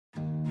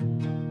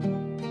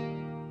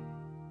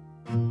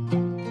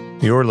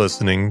You're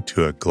listening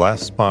to a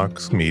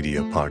Glassbox Media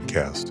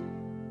podcast.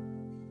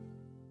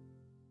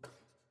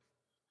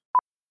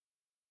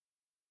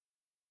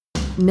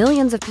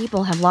 Millions of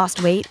people have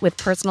lost weight with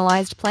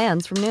personalized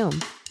plans from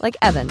Noom. Like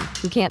Evan,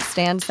 who can't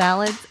stand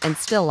salads and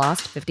still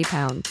lost 50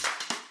 pounds.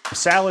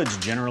 Salads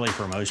generally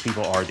for most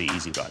people are the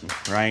easy button,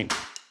 right?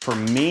 For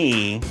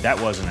me, that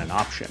wasn't an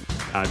option.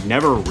 I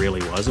never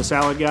really was a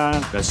salad guy.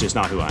 That's just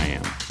not who I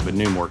am. But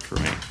Noom worked for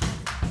me.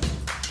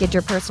 Get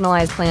your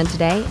personalized plan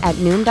today at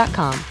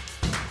Noom.com.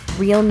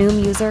 Real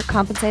Noom user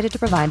compensated to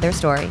provide their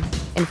story.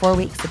 In 4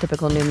 weeks, the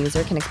typical Noom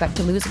user can expect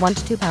to lose 1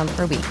 to 2 pounds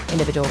per week.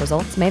 Individual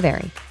results may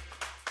vary.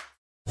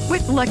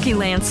 With Lucky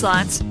Land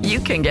Slots, you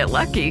can get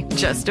lucky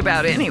just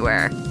about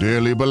anywhere.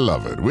 Dearly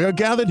beloved, we are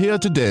gathered here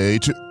today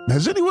to...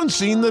 Has anyone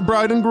seen the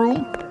bride and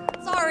groom?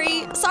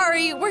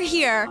 Sorry, we're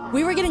here.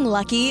 We were getting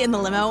lucky in the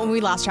limo and we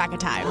lost track of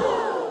time.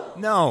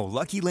 No,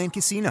 Lucky Land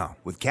Casino,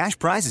 with cash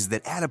prizes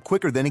that add up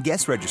quicker than a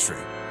guest registry.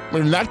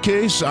 In that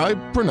case, I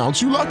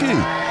pronounce you lucky.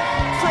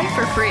 Play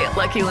for free at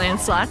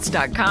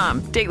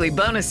LuckyLandSlots.com. Daily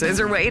bonuses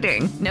are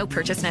waiting. No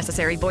purchase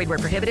necessary. Void where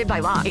prohibited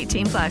by law.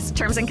 18+.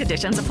 Terms and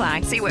conditions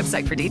apply. See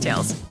website for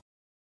details.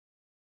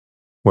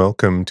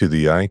 Welcome to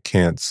the I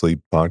Can't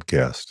Sleep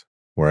podcast,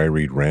 where I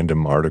read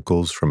random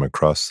articles from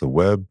across the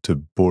web to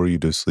bore you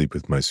to sleep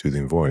with my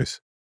soothing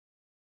voice.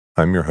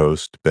 I'm your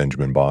host,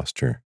 Benjamin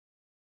Boster.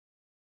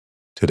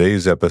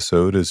 Today's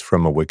episode is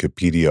from a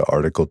Wikipedia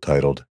article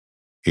titled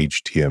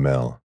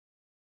HTML.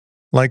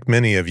 Like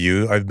many of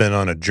you, I've been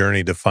on a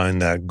journey to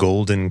find that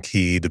golden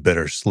key to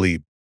better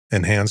sleep,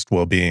 enhanced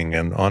well-being,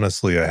 and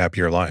honestly, a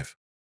happier life.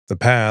 The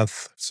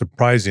path,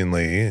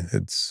 surprisingly,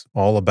 it's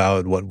all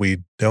about what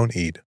we don't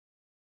eat.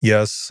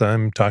 Yes,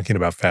 I'm talking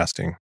about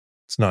fasting.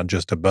 It's not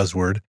just a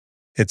buzzword.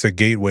 It's a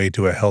gateway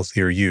to a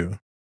healthier you.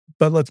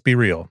 But let's be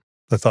real.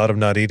 The thought of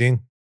not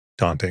eating?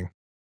 Daunting.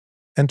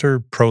 Enter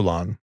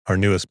Prolon, our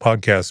newest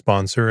podcast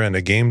sponsor and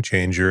a game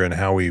changer in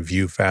how we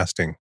view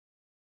fasting.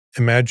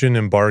 Imagine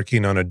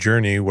embarking on a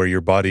journey where your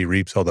body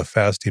reaps all the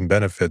fasting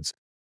benefits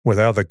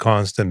without the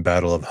constant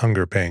battle of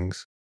hunger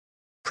pangs.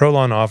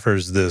 Prolon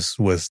offers this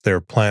with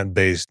their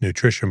plant-based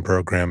nutrition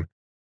program,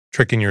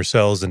 tricking your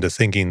cells into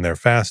thinking they're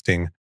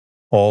fasting,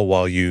 all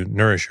while you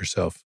nourish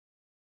yourself.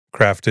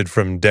 Crafted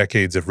from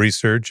decades of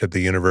research at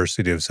the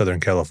University of Southern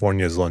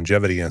California's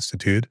Longevity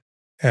Institute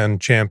and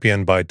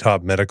championed by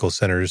top medical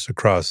centers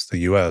across the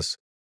U.S.,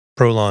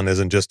 Prolon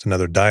isn't just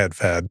another diet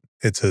fad,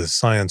 it's a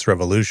science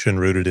revolution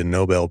rooted in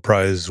Nobel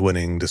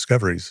Prize-winning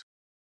discoveries.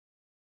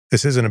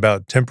 This isn't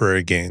about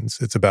temporary gains,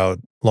 it's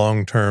about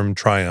long-term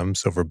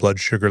triumphs over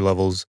blood sugar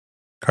levels,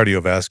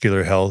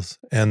 cardiovascular health,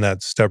 and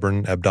that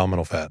stubborn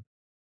abdominal fat.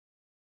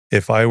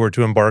 If I were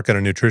to embark on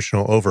a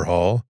nutritional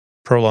overhaul,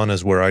 Prolon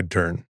is where I'd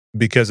turn,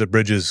 because it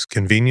bridges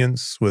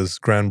convenience with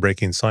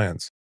groundbreaking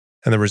science,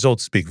 and the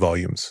results speak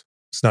volumes.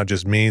 It's not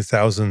just me,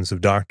 thousands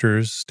of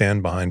doctors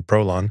stand behind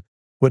Prolon,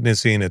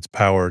 witnessing its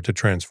power to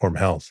transform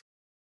health.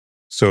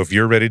 So if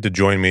you're ready to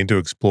join me to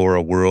explore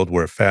a world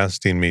where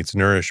fasting meets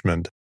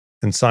nourishment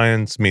and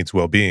science meets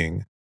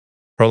well-being,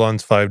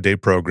 Prolon's 5-day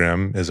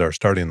program is our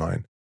starting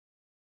line.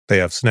 They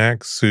have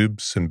snacks,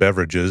 soups, and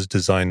beverages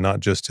designed not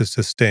just to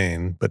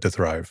sustain, but to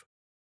thrive.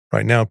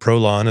 Right now,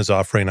 Prolon is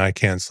offering I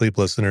Can't Sleep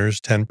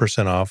listeners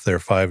 10% off their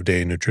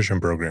 5-day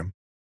nutrition program.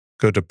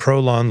 Go to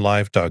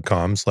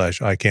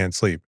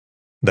prolonlife.com/ICan'tSleep.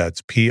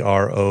 That's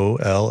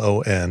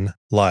PROLON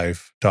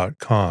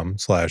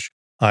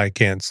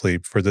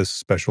life.com/ICan'tSleep for this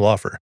special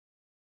offer.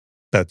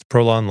 That's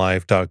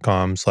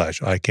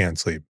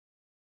prolonlife.com/ICan'tSleep.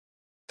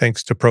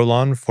 Thanks to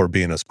Prolon for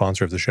being a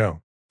sponsor of the show.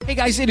 Hey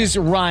guys, it is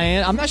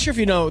Ryan. I'm not sure if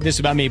you know this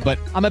about me, but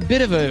I'm a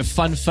bit of a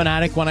fun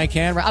fanatic when I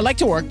can. I like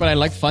to work, but I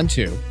like fun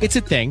too. It's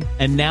a thing.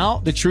 And now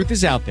the truth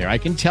is out there. I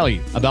can tell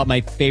you about my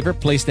favorite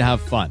place to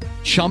have fun.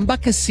 Chumba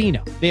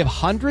Casino. They have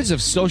hundreds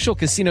of social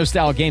casino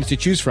style games to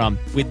choose from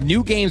with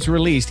new games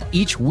released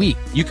each week.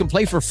 You can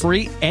play for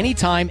free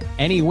anytime,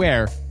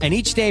 anywhere. And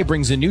each day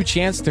brings a new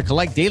chance to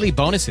collect daily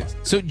bonuses.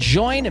 So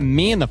join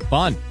me in the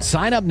fun.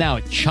 Sign up now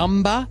at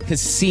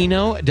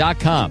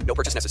ChumbaCasino.com. No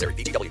purchase necessary.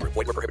 VGW Group.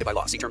 Void where prohibited by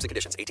law. See terms and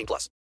conditions.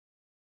 18+.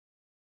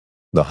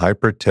 The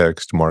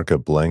Hypertext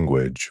Markup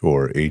Language,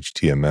 or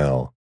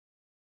HTML,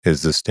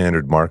 is the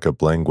standard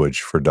markup language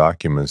for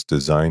documents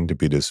designed to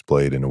be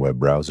displayed in a web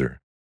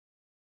browser.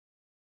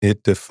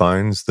 It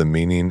defines the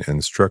meaning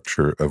and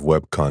structure of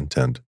web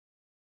content.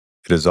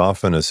 It is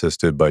often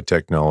assisted by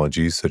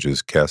technologies such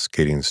as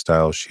cascading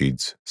style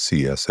sheets,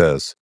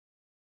 CSS,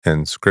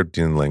 and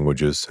scripting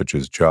languages such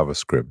as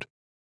JavaScript.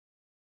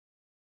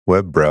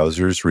 Web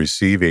browsers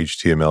receive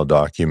HTML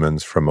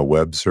documents from a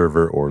web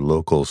server or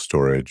local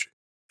storage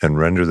and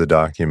render the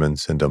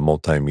documents into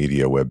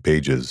multimedia web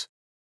pages.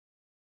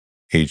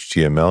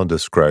 HTML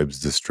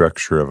describes the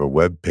structure of a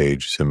web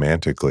page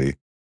semantically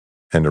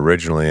and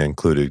originally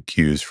included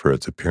cues for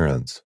its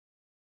appearance.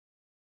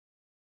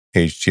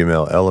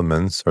 HTML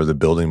elements are the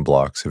building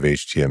blocks of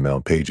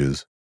HTML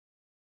pages.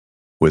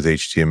 With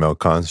HTML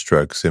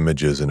constructs,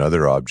 images, and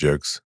other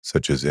objects,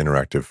 such as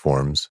interactive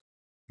forms,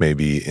 may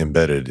be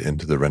embedded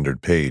into the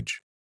rendered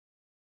page.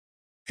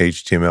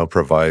 HTML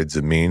provides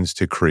a means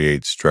to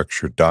create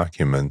structured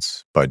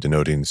documents by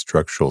denoting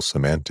structural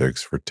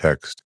semantics for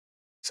text,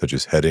 such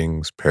as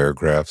headings,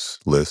 paragraphs,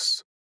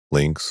 lists,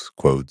 links,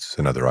 quotes,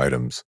 and other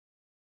items.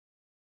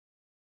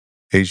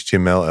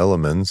 HTML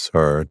elements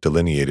are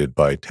delineated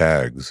by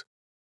tags,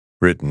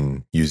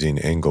 written using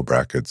angle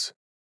brackets.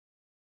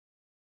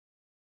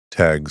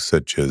 Tags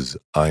such as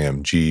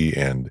IMG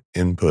and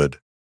input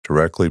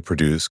directly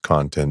produce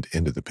content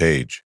into the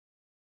page.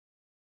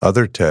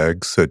 Other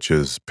tags such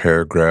as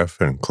paragraph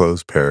and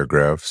close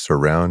paragraph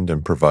surround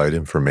and provide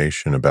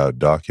information about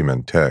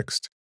document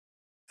text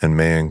and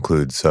may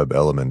include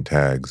sub-element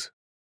tags.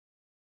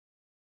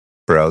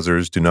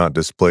 Browsers do not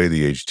display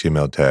the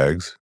HTML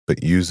tags,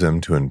 but use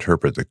them to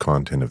interpret the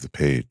content of the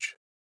page.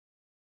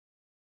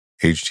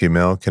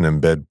 HTML can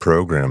embed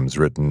programs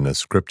written in a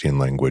scripting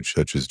language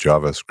such as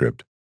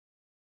JavaScript,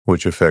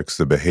 which affects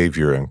the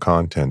behavior and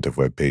content of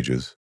web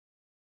pages.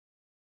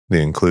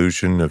 The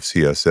inclusion of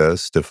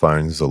CSS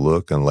defines the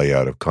look and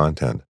layout of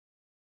content.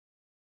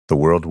 The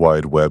World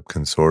Wide Web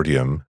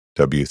Consortium,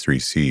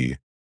 W3C,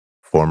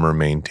 former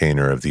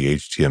maintainer of the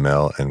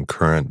HTML and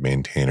current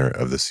maintainer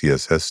of the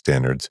CSS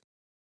standards,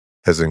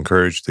 has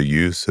encouraged the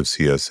use of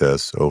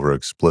CSS over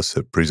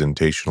explicit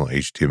presentational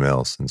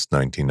HTML since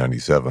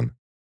 1997.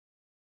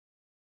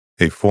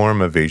 A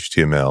form of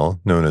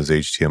HTML, known as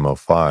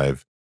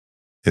HTML5,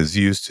 is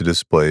used to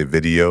display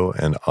video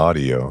and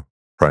audio,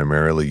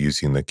 primarily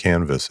using the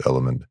canvas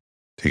element,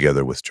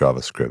 together with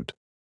JavaScript.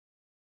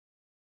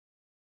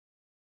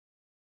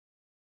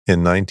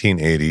 In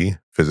 1980,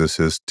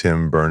 physicist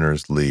Tim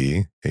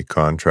Berners-Lee, a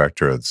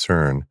contractor at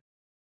CERN,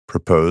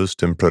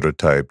 proposed and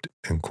prototyped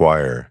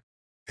Enquire,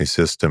 a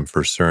system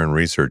for CERN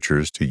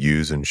researchers to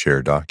use and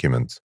share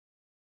documents.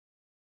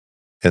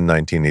 In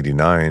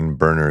 1989,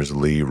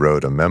 Berners-Lee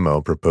wrote a memo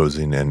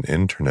proposing an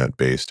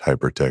internet-based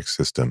hypertext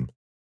system.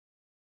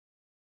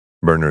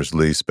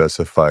 Berners-Lee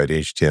specified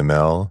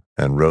HTML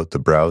and wrote the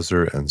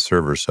browser and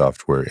server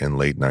software in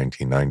late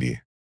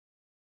 1990.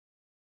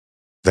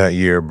 That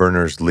year,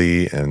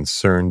 Berners-Lee and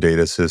CERN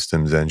data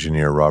systems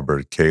engineer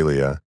Robert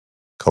Kalia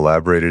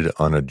collaborated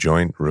on a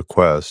joint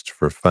request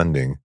for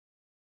funding,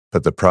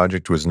 but the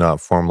project was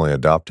not formally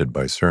adopted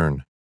by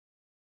CERN.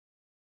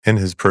 In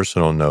his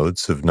personal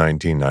notes of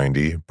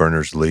 1990,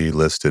 Berners-Lee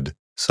listed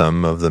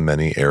some of the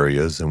many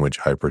areas in which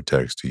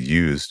hypertext is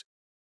used,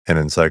 and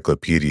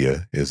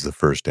encyclopedia is the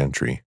first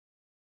entry.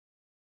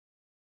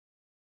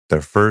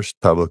 The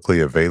first publicly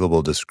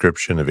available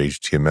description of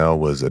HTML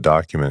was a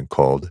document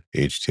called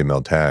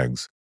HTML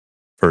Tags,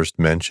 first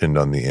mentioned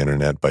on the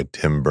internet by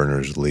Tim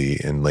Berners-Lee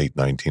in late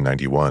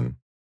 1991.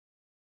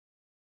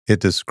 It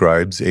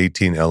describes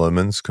 18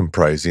 elements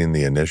comprising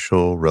the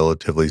initial,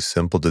 relatively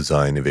simple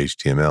design of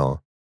HTML.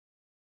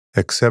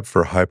 Except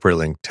for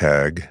hyperlink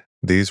tag,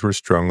 these were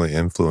strongly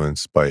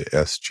influenced by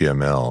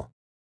SGML,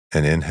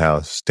 an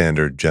in-house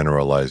standard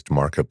generalized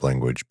markup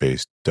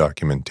language-based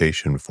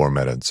documentation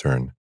format at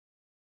CERN.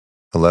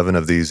 11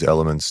 of these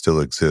elements still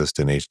exist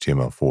in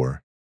HTML4.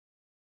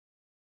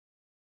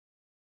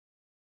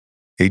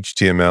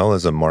 HTML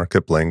is a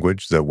markup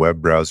language that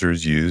web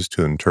browsers use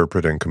to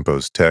interpret and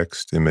compose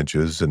text,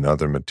 images, and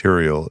other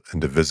material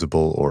into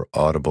visible or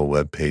audible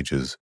web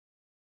pages.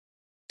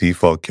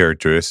 Default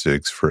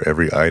characteristics for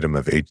every item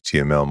of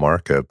HTML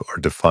markup are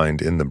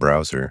defined in the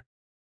browser,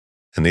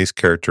 and these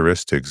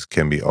characteristics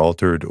can be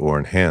altered or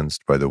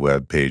enhanced by the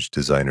web page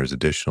designer's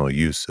additional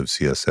use of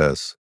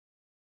CSS.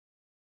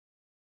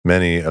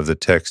 Many of the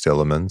text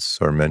elements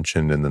are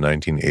mentioned in the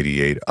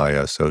 1988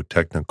 ISO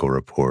Technical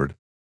Report,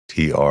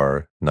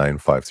 TR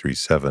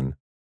 9537,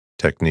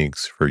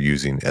 Techniques for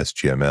Using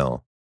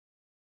SGML,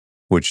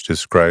 which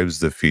describes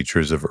the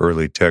features of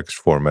early text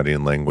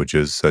formatting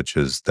languages such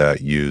as that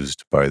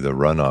used by the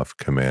runoff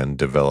command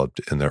developed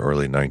in the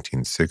early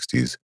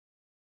 1960s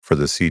for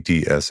the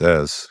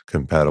CTSS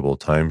compatible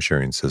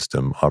time-sharing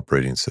system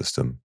operating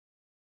system.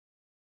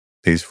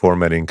 These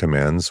formatting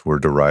commands were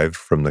derived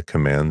from the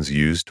commands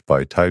used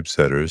by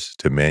typesetters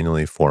to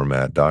manually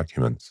format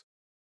documents.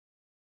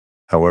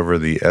 However,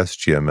 the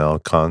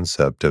SGML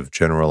concept of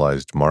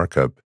generalized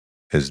markup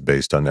is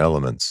based on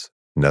elements,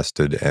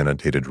 nested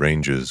annotated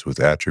ranges with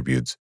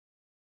attributes,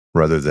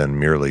 rather than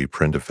merely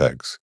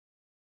printfs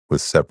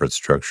with separate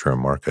structure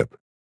and markup.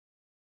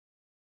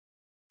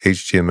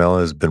 HTML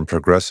has been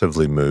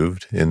progressively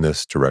moved in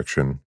this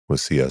direction with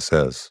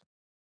CSS.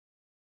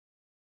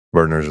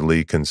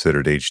 Berners-Lee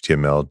considered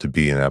HTML to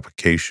be an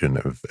application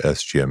of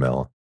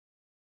SGML.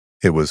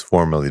 It was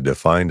formally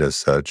defined as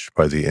such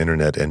by the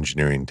Internet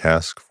Engineering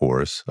Task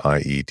Force,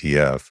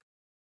 IETF,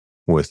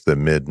 with the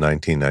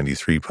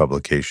mid-1993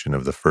 publication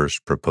of the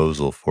first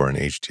proposal for an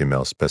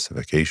HTML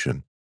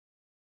specification,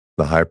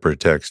 the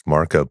Hypertext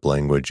Markup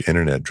Language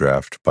Internet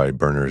Draft by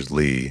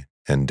Berners-Lee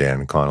and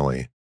Dan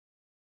Connolly,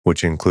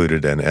 which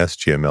included an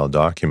SGML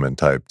document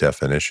type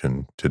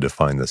definition to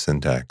define the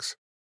syntax.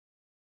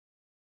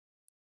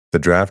 The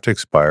draft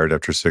expired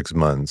after 6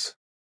 months,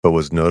 but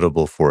was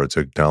notable for its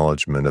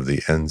acknowledgement of the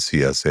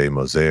NCSA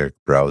Mosaic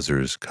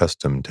browser's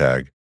custom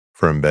tag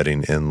for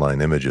embedding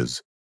inline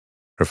images,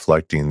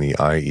 reflecting the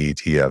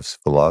IETF's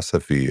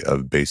philosophy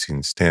of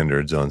basing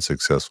standards on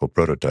successful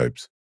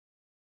prototypes.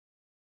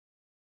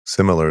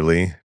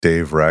 Similarly,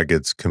 Dave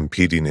Raggett's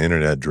competing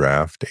Internet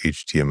Draft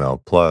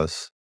HTML+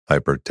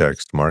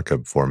 hypertext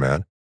markup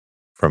format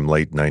from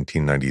late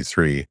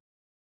 1993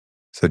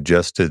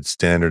 suggested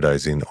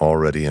standardizing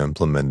already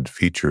implemented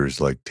features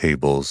like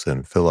tables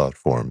and fill-out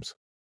forms.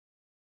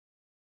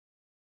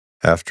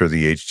 After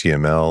the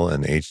HTML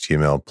and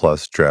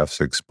HTML+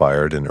 drafts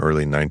expired in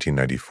early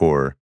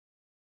 1994,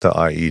 the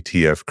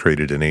IETF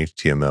created an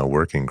HTML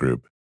working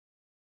group.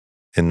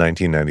 In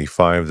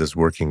 1995, this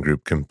working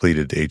group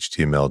completed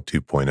HTML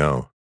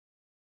 2.0,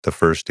 the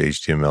first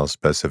HTML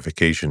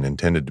specification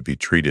intended to be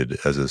treated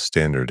as a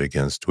standard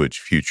against which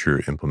future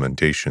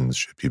implementations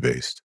should be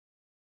based.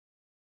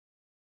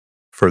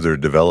 Further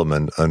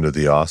development under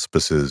the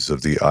auspices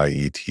of the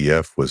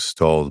IETF was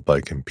stalled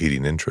by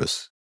competing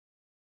interests.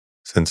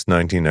 Since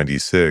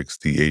 1996,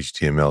 the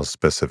HTML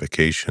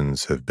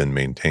specifications have been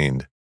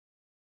maintained,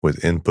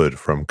 with input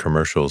from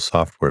commercial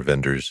software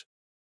vendors,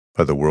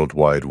 by the World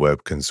Wide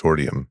Web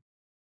Consortium.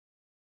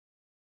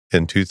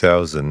 In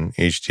 2000,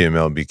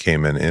 HTML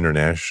became an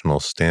international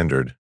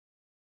standard.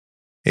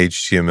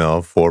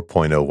 HTML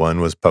 4.01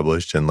 was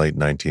published in late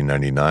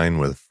 1999,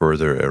 with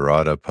further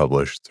errata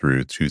published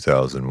through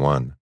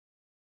 2001.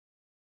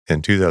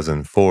 In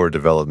 2004,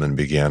 development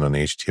began on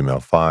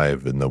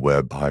HTML5 in the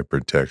Web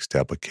Hypertext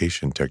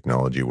Application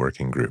Technology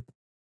Working Group,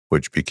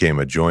 which became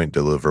a joint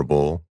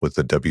deliverable with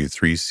the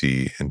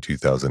W3C in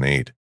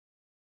 2008,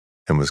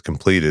 and was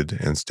completed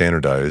and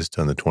standardized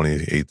on the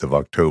 28th of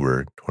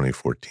October,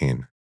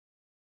 2014.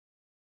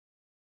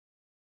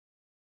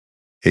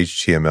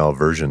 HTML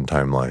version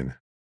timeline,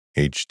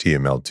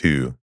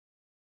 HTML2,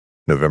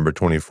 November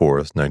 24,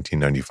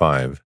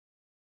 1995.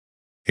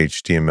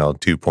 HTML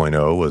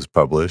 2.0 was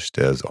published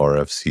as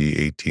RFC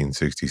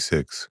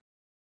 1866.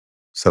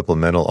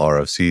 Supplemental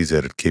RFCs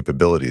added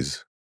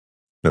capabilities.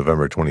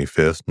 November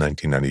 25,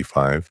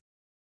 1995.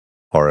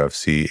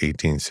 RFC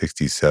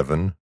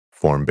 1867,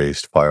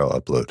 form-based file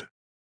upload.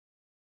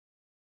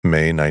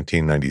 May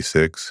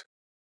 1996.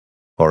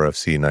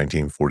 RFC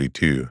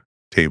 1942,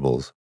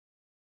 tables.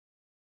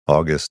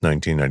 August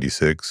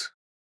 1996.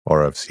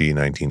 RFC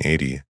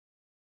 1980,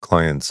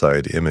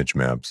 client-side image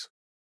maps.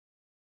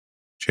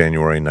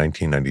 January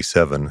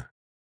 1997,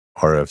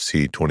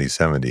 RFC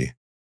 2070,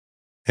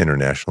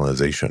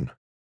 internationalization.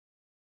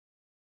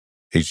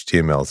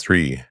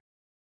 HTML3,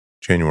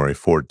 January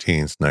 14,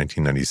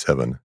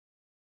 1997.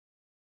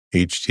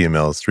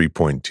 HTML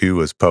 3.2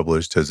 was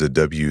published as a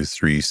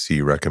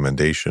W3C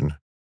recommendation.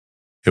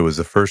 It was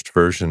the first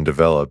version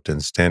developed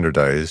and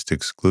standardized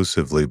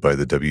exclusively by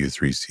the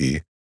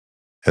W3C,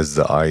 as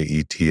the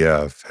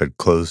IETF had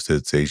closed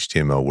its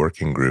HTML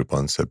working group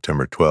on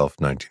September 12,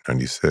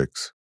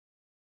 1996.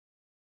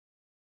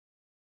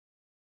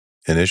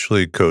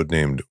 Initially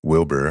codenamed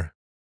Wilbur,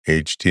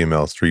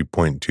 HTML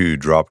 3.2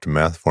 dropped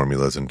math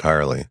formulas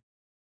entirely,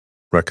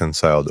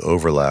 reconciled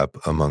overlap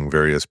among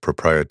various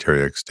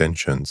proprietary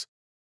extensions,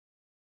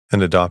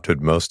 and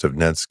adopted most of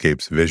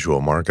Netscape's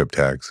visual markup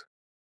tags.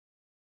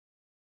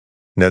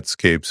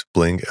 Netscape's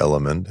Blink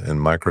element and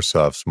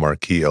Microsoft's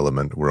Marquee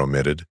element were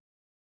omitted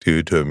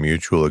due to a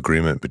mutual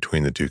agreement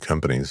between the two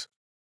companies.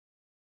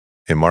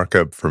 A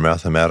markup for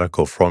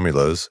mathematical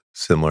formulas,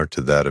 similar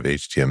to that of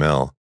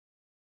HTML,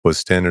 was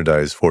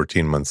standardized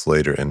 14 months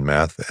later in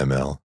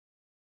MathML.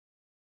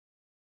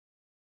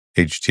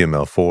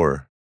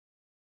 HTML4,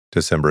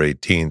 December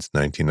 18,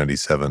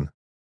 1997.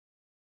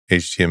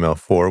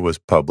 HTML4 was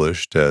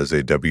published as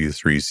a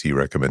W3C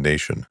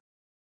recommendation.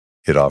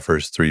 It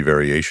offers 3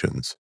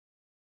 variations: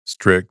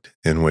 strict,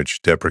 in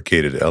which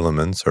deprecated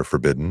elements are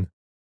forbidden;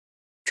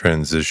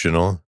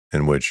 transitional,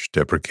 in which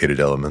deprecated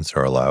elements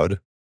are allowed;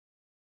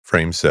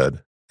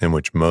 frameset, in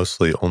which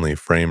mostly only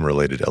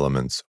frame-related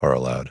elements are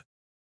allowed.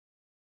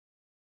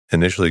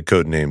 Initially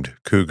codenamed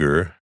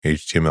Cougar,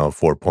 HTML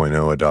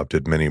 4.0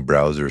 adopted many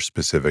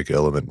browser-specific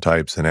element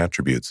types and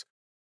attributes,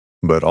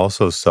 but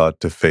also sought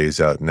to phase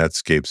out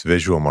Netscape's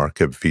visual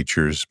markup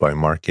features by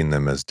marking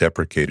them as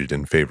deprecated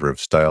in favor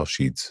of style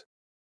sheets.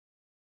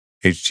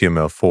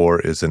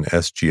 HTML4 is an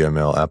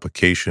SGML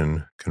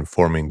application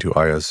conforming to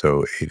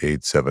ISO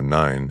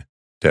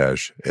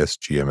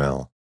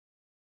 8879-SGML.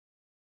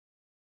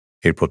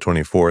 April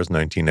 24,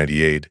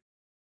 1998,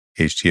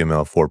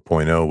 HTML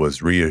 4.0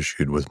 was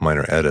reissued with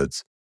minor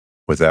edits,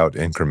 without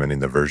incrementing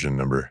the version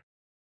number.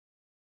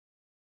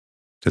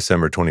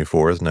 December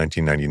 24,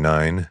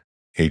 1999,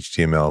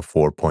 HTML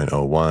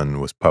 4.01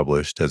 was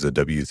published as a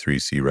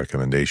W3C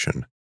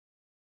recommendation.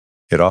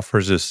 It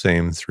offers the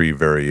same 3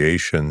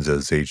 variations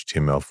as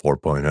HTML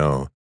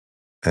 4.0,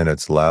 and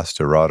its last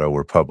errata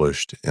were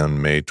published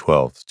on May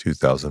 12,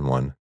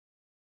 2001.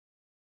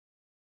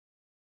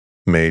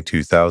 May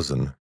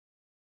 2000,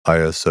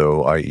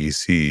 ISO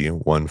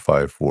IEC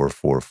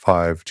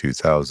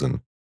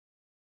 15445-2000,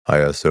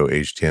 ISO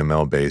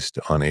HTML based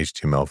on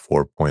HTML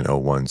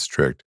 4.01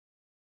 strict,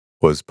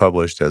 was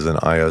published as an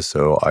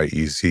ISO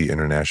IEC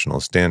international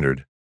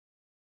standard.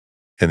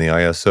 In the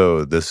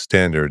ISO, this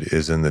standard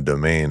is in the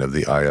domain of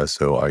the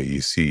ISO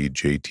IEC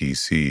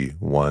JTC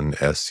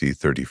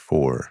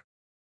 1SC34.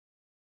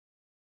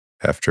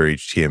 After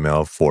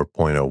HTML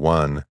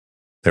 4.01,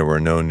 there were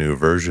no new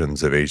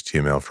versions of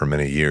HTML for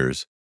many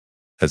years,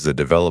 as the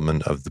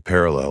development of the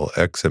parallel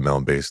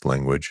XML-based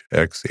language,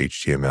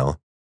 XHTML,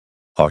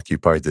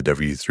 occupied the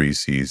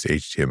W3C's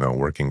HTML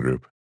working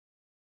group.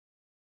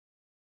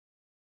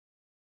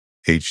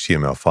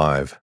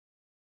 HTML5.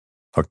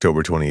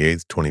 October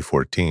 28,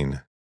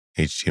 2014,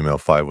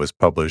 HTML5 was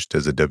published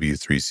as a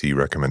W3C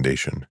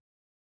recommendation.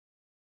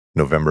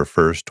 November 1,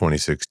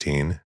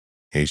 2016,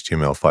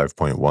 HTML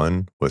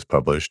 5.1 was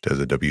published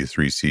as a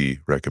W3C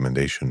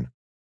recommendation.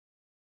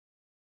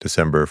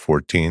 December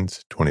 14,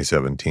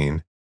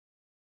 2017,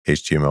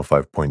 HTML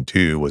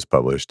 5.2 was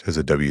published as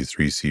a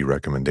W3C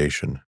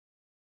recommendation.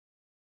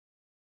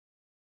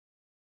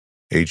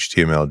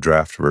 HTML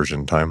draft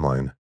version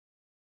timeline.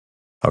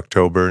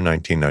 October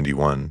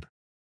 1991,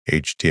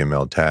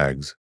 HTML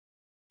tags.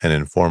 An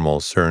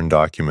informal CERN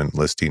document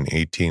listing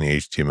 18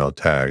 HTML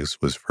tags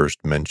was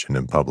first mentioned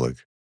in public.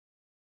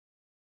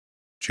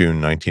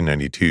 June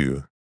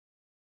 1992,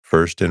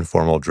 first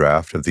informal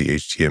draft of the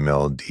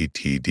HTML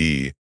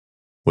DTD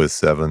with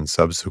 7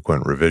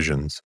 subsequent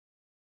revisions,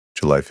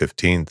 July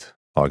 15th,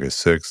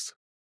 August 6th,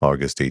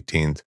 August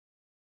 18th,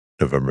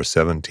 November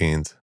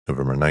 17th,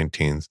 November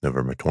 19th,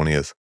 November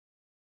 20th,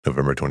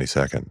 November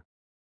 22nd.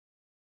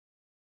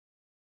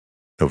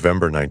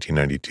 November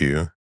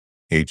 1992,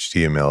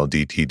 HTML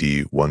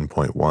DTD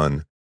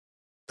 1.1,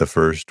 the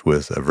first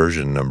with a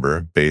version number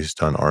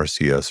based on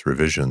RCS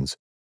revisions,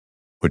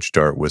 which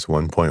start with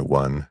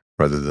 1.1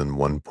 rather than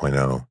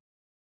 1.0,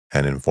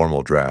 an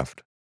informal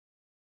draft.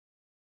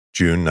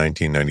 June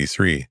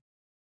 1993,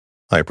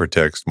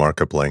 Hypertext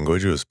Markup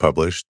Language was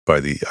published by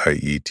the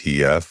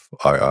IETF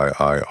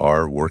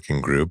IIIR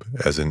Working Group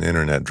as an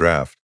Internet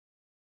draft,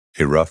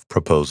 a rough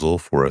proposal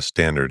for a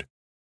standard.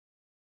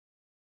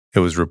 It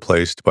was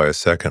replaced by a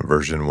second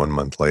version 1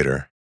 month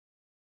later.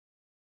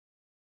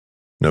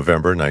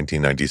 November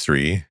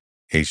 1993,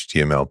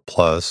 HTML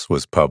Plus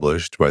was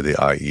published by the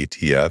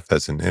IETF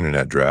as an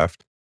Internet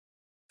draft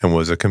and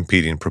was a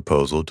competing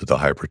proposal to the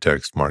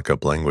Hypertext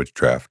Markup Language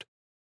draft.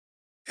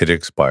 It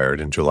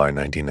expired in July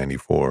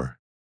 1994.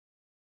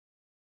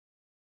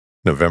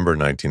 November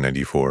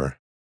 1994,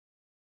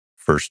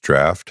 first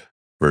draft,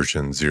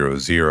 version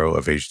 00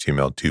 of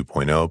HTML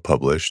 2.0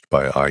 published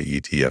by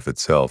IETF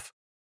itself,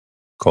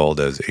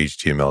 called as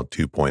HTML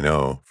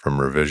 2.0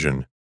 from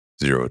revision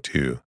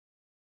 02.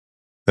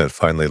 That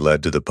finally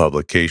led to the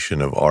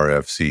publication of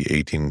RFC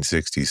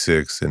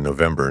 1866 in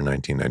November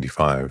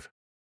 1995.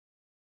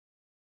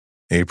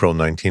 April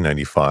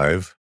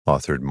 1995,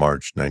 authored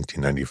March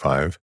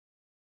 1995,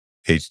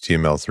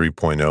 HTML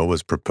 3.0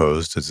 was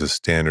proposed as a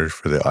standard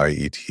for the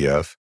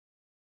IETF,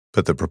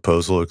 but the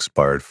proposal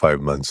expired 5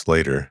 months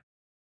later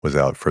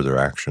without further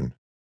action.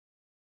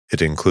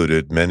 It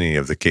included many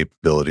of the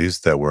capabilities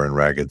that were in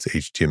Ragged's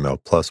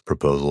HTML Plus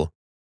proposal,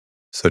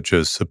 such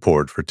as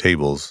support for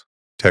tables,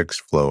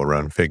 text flow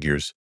around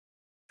figures,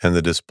 and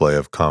the display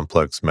of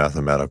complex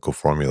mathematical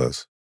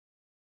formulas.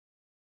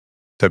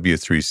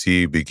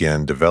 W3C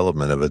began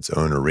development of its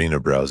own Arena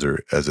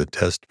browser as a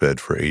testbed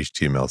for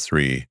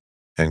HTML3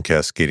 and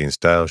cascading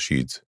style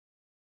sheets,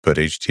 but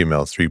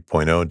HTML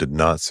 3.0 did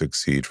not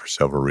succeed for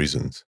several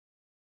reasons.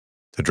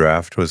 The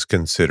draft was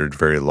considered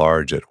very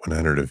large at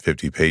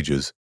 150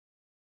 pages,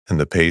 and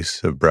the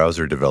pace of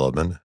browser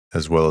development,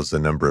 as well as the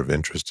number of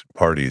interested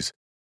parties,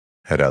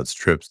 had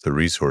outstripped the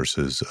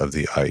resources of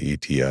the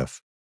IETF.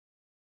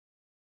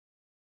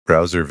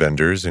 Browser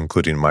vendors,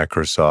 including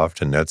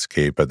Microsoft and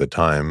Netscape at the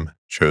time,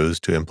 chose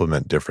to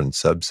implement different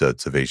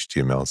subsets of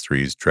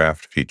HTML3's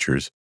draft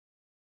features,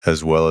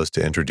 as well as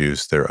to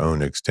introduce their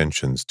own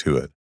extensions to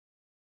it.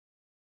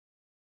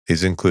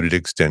 These included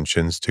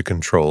extensions to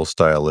control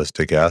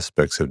stylistic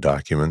aspects of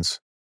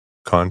documents,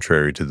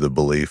 contrary to the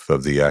belief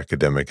of the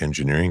academic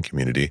engineering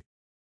community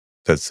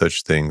that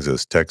such things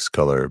as text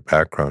color,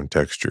 background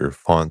texture,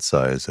 font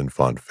size, and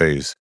font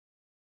face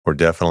were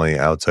definitely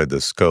outside the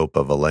scope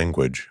of a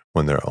language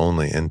when their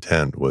only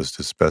intent was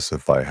to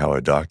specify how a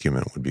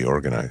document would be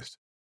organized.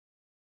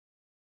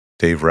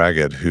 Dave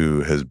Ragged,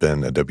 who has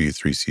been a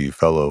W3C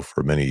fellow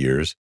for many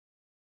years,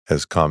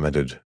 has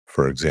commented,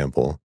 for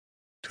example,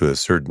 to a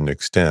certain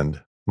extent,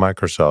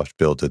 Microsoft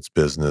built its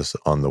business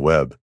on the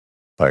web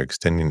by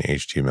extending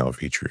HTML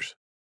features.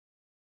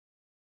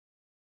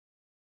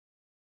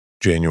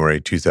 January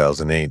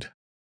 2008,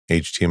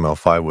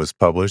 HTML5 was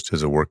published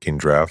as a working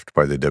draft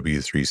by the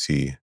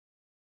W3C.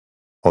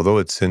 Although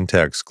its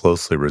syntax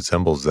closely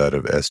resembles that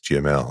of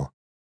SGML,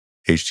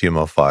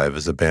 HTML5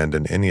 has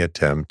abandoned any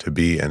attempt to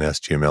be an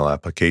SGML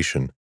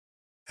application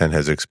and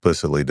has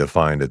explicitly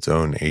defined its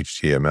own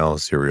HTML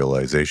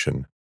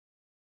serialization,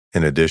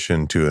 in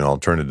addition to an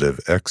alternative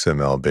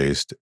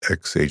XML-based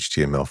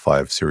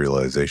XHTML5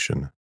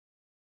 serialization.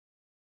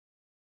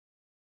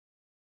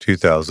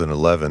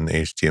 2011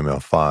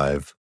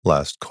 HTML5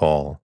 Last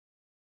Call.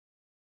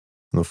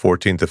 On the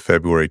 14th of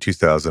February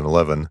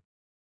 2011,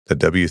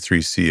 the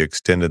W3C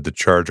extended the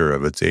charter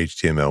of its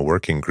HTML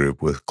working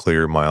group with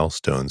clear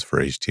milestones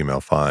for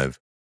HTML5.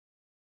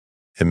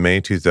 In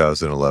May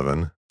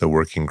 2011, the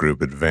working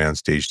group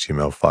advanced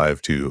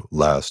HTML5 to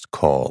Last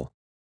Call,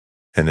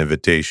 an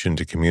invitation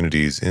to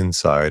communities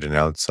inside and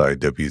outside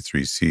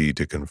W3C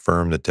to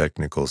confirm the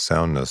technical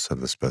soundness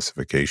of the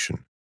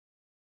specification.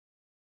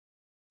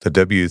 The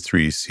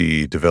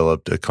W3C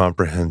developed a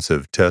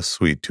comprehensive test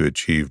suite to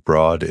achieve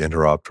broad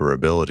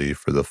interoperability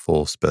for the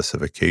full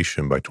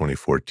specification by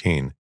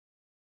 2014,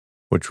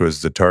 which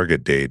was the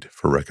target date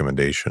for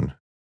recommendation.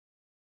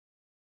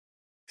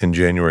 In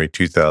January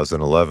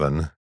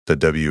 2011, the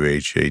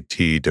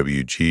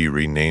WHAT-WG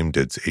renamed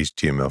its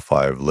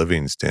HTML5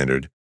 living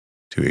standard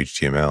to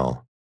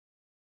HTML.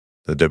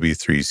 The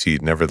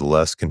W3C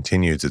nevertheless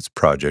continues its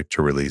project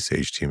to release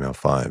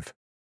HTML5.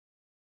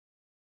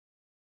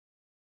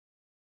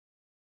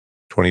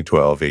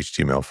 2012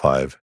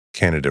 HTML5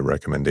 Candidate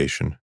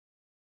Recommendation.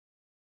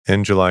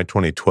 In July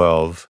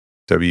 2012,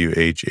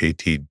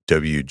 WHAT-WG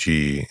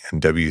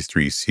and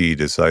W3C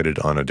decided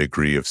on a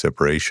degree of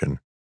separation.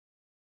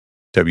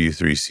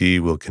 W3C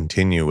will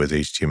continue with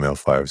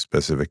HTML5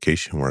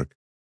 specification work,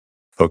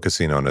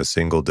 focusing on a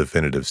single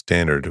definitive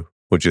standard,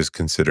 which is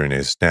considering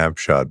a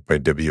snapshot by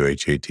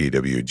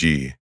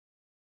WHAT-WG.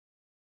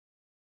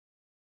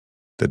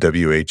 The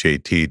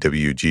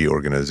WHAT-WG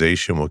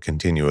organization will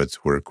continue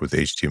its work with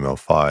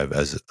HTML5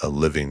 as a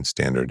living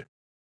standard.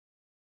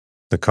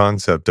 The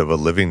concept of a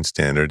living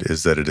standard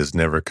is that it is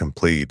never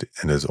complete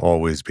and is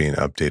always being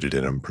updated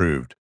and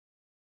improved.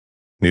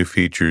 New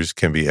features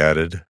can be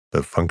added,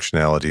 but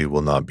functionality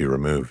will not be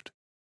removed.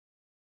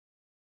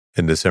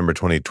 In December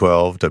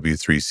 2012,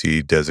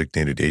 W3C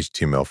designated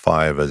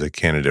HTML5 as a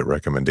candidate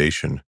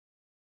recommendation.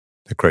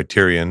 The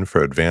criterion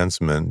for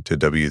advancement to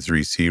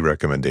W3C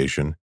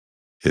recommendation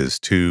is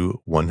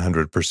 2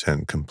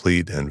 100%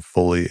 complete and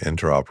fully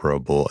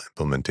interoperable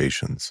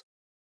implementations.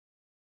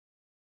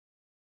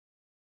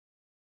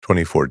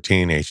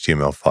 2014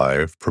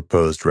 HTML5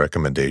 Proposed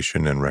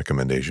Recommendation and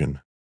Recommendation.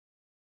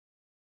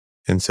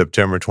 In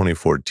September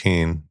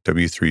 2014,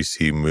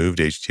 W3C moved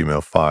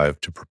HTML5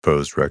 to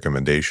Proposed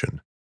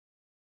Recommendation.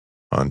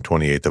 On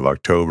 28th of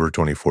October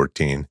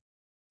 2014,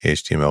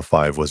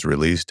 HTML5 was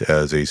released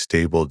as a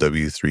stable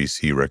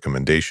W3C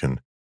recommendation,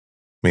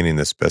 meaning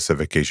the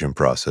specification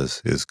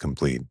process is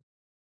complete.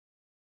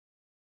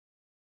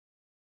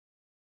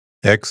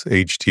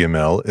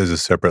 XHTML is a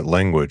separate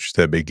language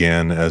that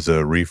began as a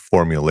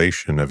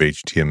reformulation of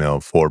HTML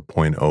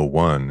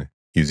 4.01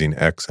 using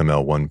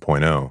XML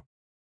 1.0.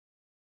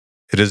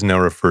 It is now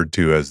referred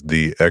to as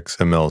the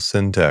XML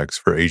syntax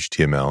for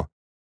HTML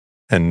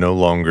and no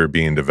longer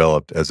being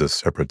developed as a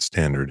separate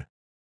standard.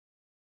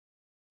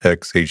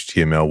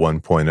 XHTML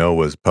 1.0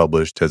 was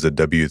published as a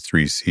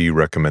W3C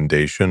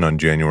recommendation on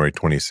January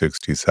 26,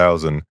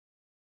 2000,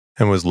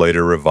 and was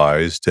later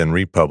revised and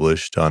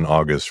republished on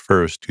August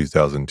 1,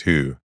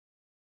 2002.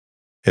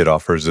 It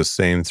offers the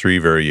same three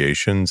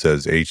variations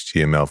as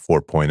HTML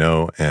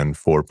 4.0 and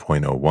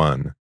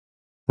 4.01,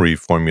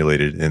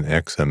 reformulated in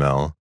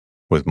XML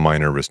with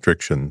minor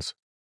restrictions.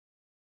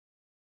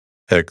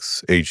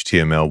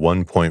 XHTML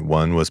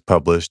 1.1 was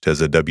published as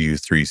a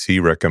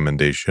W3C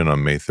recommendation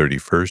on May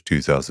 31,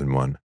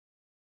 2001.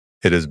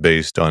 It is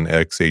based on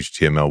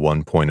XHTML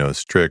 1.0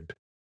 strict,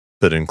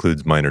 but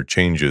includes minor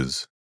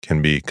changes,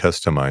 can be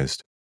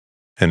customized,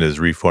 and is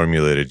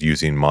reformulated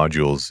using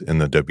modules in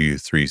the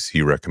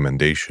W3C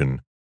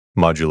recommendation,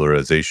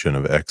 Modularization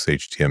of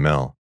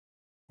XHTML,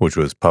 which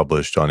was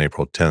published on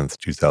April 10,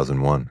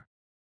 2001.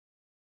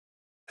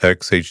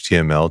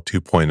 XHTML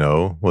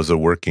 2.0 was a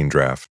working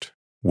draft.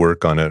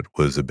 Work on it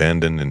was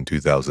abandoned in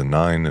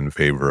 2009 in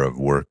favor of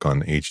work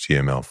on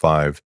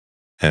HTML5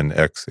 and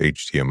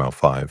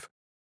XHTML5.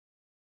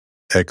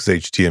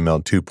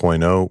 XHTML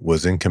 2.0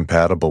 was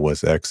incompatible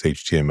with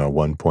XHTML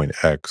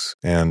 1.x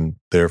and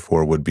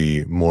therefore would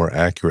be more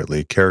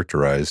accurately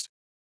characterized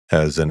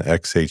as an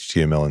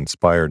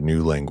XHTML-inspired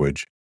new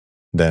language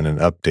than an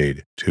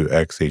update to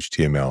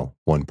XHTML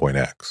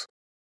 1.x.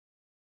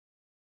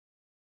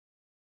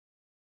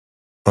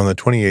 On the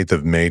 28th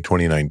of May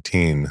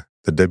 2019,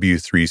 the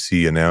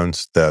W3C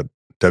announced that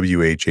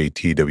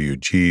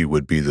WHAT-WG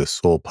would be the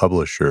sole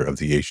publisher of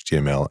the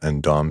HTML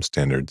and DOM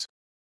standards.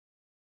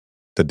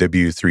 The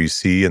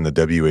W3C and the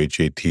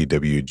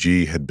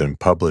WHAT-WG had been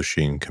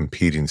publishing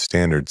competing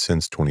standards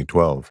since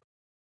 2012.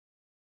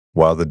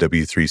 While the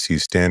W3C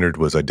standard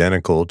was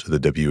identical to the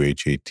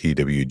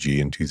WHAT-WG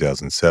in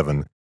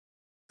 2007,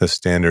 the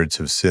standards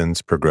have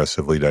since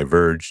progressively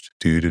diverged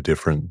due to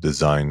different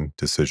design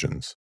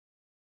decisions.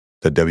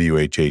 The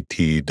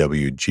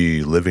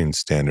WHAT-WG living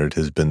standard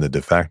has been the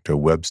de facto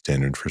web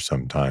standard for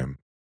some time.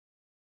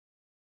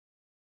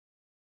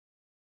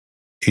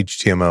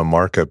 HTML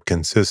markup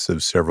consists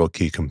of several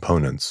key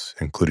components,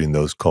 including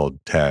those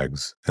called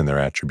tags and their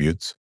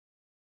attributes,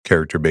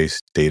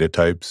 character-based data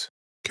types,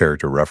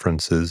 character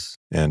references,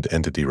 and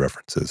entity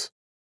references.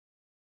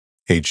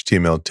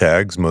 HTML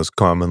tags most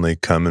commonly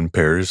come in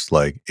pairs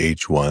like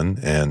H1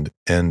 and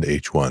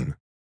EndH1.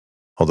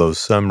 although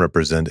some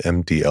represent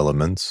empty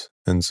elements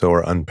and so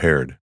are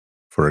unpaired.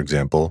 For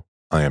example,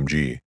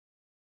 IMG.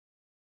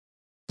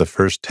 The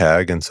first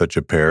tag in such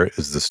a pair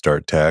is the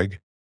start tag,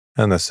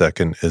 and the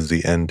second is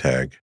the end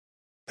tag.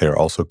 They are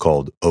also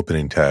called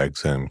opening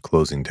tags and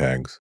closing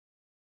tags.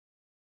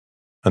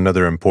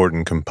 Another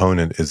important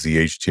component is the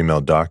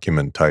HTML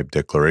document type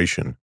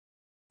declaration,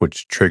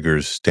 which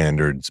triggers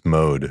standards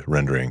mode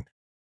rendering.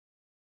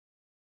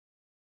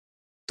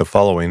 The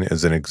following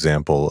is an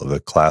example of the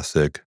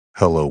classic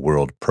Hello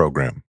World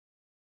program.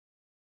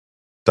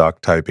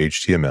 Doc type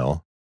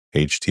HTML,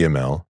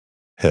 HTML,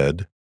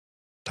 head,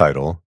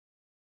 title,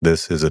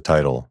 this is a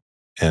title,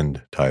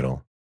 end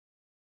title,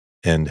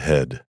 end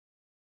head,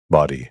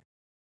 body,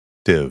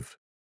 div,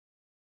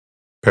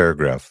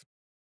 paragraph,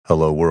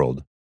 hello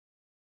world,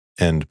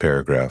 end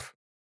paragraph,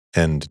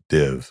 end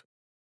div,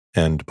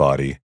 end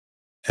body,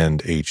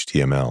 end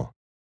HTML.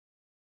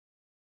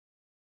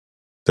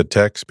 The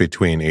text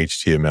between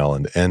HTML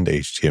and end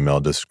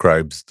HTML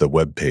describes the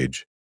web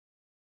page,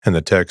 and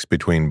the text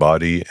between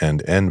body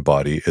and end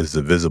body is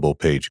the visible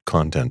page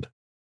content.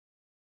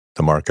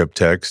 The markup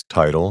text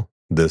title,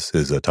 this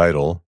is a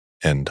title,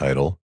 end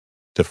title,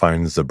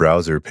 defines the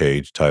browser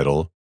page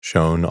title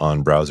shown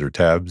on browser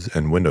tabs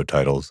and window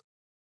titles,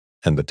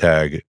 and the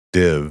tag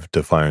div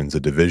defines a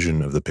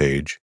division of the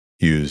page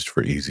used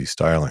for easy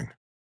styling.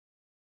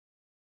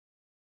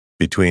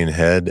 Between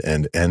head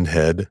and end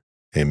head,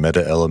 a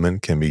meta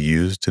element can be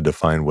used to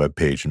define web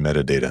page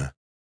metadata.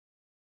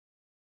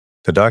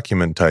 The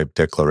document type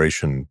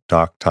declaration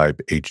doctype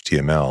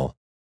HTML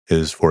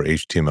is for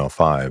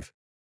HTML5.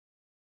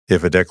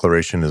 If a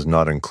declaration is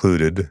not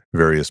included,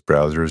 various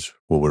browsers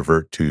will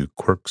revert to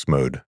Quirks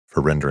mode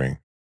for rendering.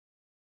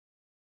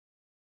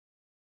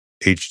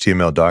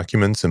 HTML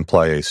documents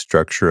imply a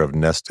structure of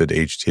nested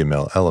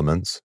HTML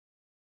elements.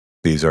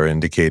 These are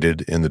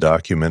indicated in the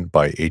document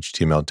by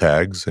HTML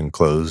tags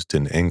enclosed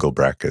in angle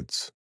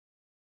brackets.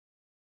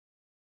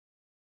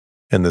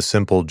 In the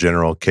simple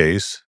general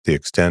case, the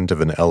extent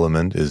of an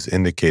element is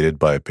indicated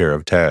by a pair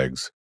of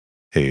tags,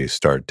 a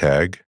start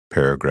tag,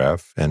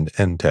 paragraph, and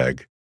end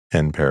tag,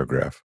 end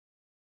paragraph.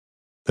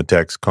 The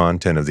text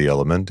content of the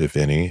element, if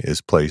any, is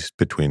placed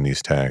between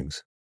these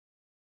tags.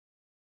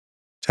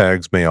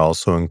 Tags may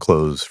also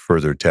enclose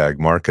further tag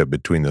markup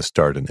between the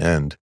start and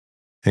end,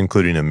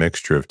 including a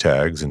mixture of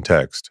tags and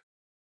text.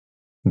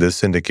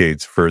 This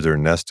indicates further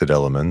nested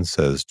elements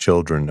as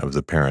children of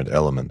the parent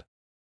element.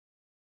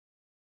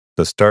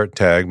 The start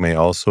tag may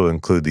also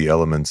include the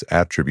element's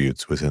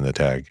attributes within the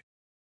tag.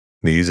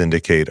 These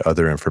indicate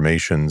other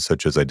information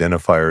such as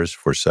identifiers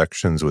for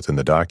sections within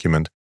the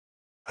document,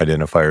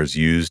 identifiers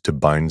used to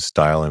bind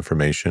style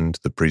information to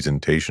the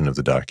presentation of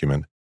the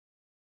document,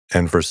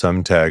 and for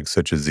some tags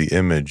such as the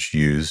image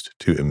used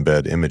to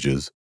embed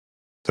images,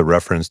 the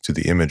reference to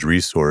the image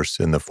resource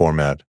in the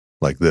format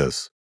like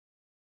this: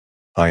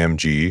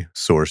 img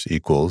source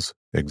equals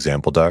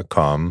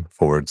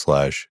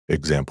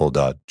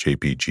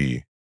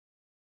example.com/example.jpg.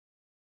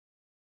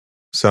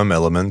 Some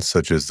elements,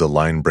 such as the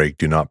line break,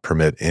 do not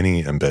permit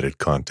any embedded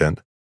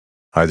content,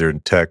 either in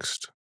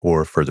text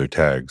or further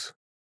tags.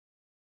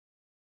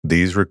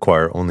 These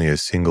require only a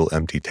single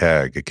empty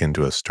tag akin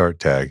to a start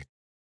tag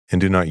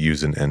and do not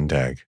use an end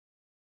tag.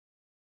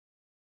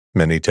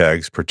 Many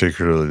tags,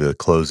 particularly the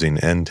closing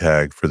end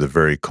tag for the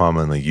very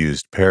commonly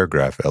used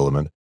paragraph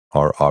element,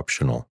 are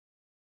optional.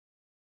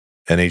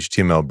 An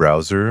HTML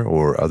browser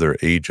or other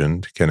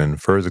agent can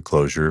infer the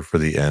closure for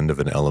the end of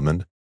an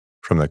element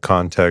from the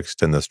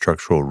context and the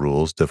structural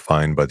rules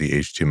defined by the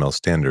HTML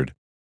standard.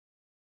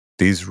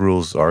 These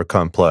rules are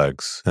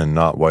complex and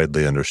not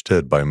widely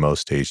understood by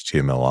most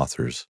HTML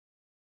authors.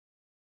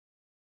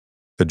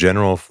 The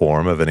general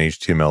form of an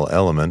HTML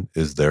element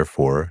is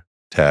therefore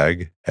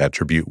tag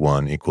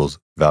attribute1 equals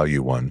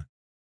value1,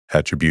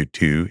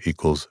 attribute2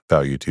 equals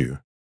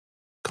value2,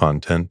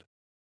 content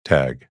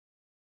tag.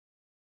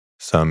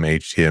 Some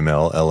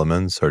HTML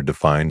elements are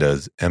defined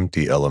as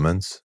empty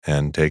elements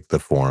and take the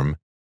form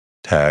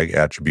tag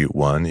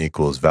attribute1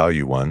 equals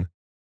value1,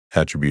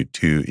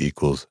 attribute2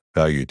 equals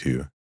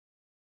value2.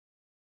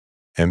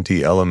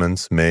 Empty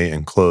elements may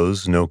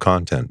enclose no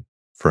content,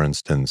 for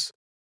instance,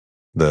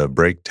 the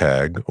break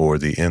tag or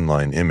the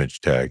inline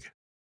image tag.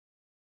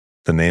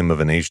 The name of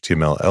an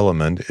HTML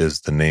element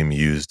is the name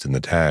used in the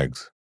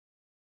tags.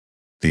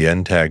 The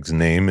end tag's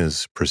name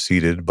is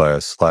preceded by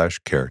a slash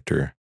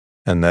character,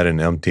 and that in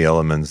empty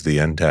elements the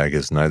end tag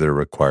is neither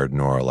required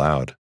nor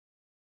allowed.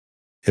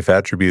 If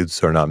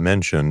attributes are not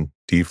mentioned,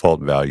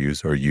 default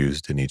values are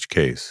used in each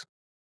case.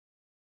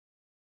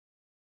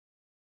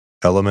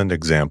 Element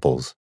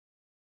examples.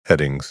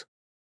 Headings.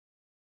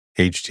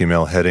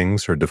 HTML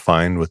headings are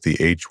defined with the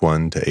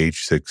H1 to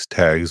H6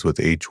 tags, with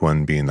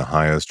H1 being the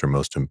highest or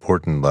most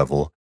important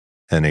level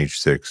and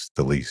H6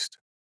 the least.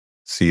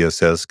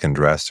 CSS can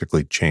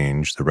drastically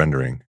change the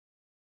rendering.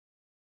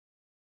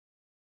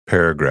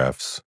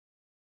 Paragraphs.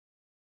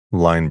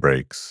 Line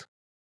breaks.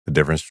 The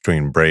difference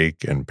between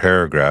break and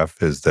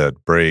paragraph is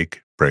that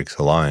break breaks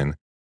a line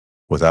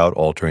without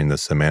altering the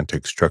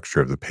semantic structure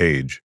of the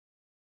page,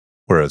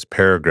 whereas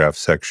paragraph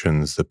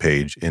sections the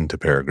page into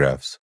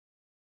paragraphs.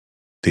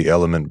 The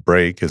element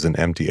break is an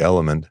empty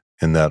element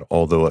in that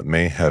although it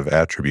may have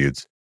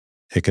attributes,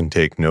 it can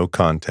take no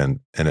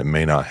content and it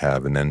may not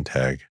have an end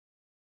tag.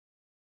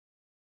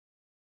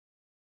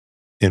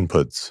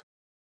 Inputs.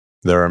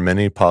 There are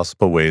many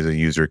possible ways a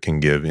user can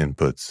give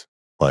inputs,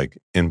 like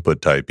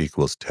input type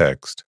equals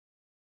text,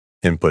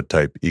 input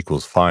type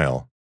equals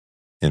file,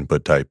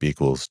 input type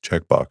equals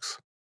checkbox.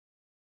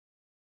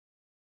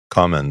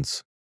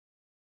 Comments.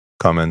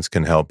 Comments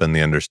can help in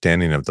the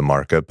understanding of the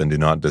markup and do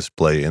not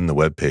display in the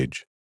web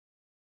page.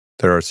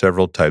 There are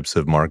several types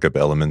of markup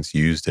elements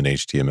used in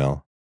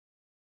HTML.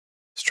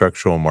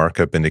 Structural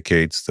markup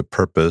indicates the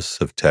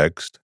purpose of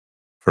text.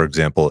 For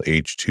example,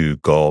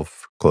 H2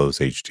 golf, close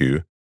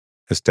H2,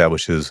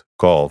 establishes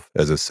golf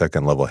as a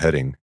second-level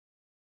heading.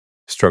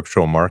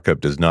 Structural markup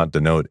does not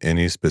denote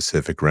any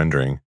specific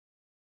rendering,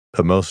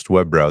 but most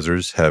web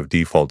browsers have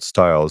default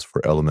styles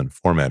for element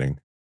formatting.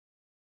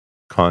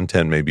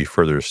 Content may be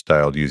further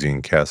styled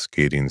using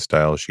cascading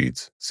style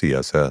sheets,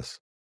 CSS.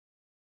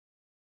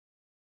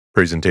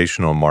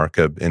 Presentational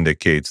markup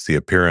indicates the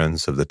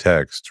appearance of the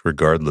text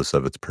regardless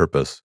of its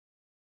purpose.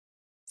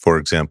 For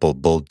example,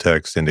 bold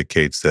text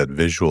indicates that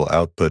visual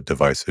output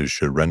devices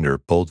should render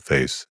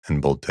boldface and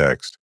bold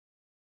text,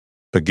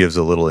 but gives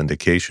a little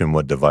indication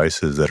what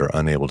devices that are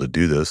unable to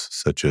do this,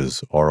 such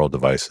as oral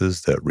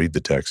devices that read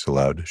the text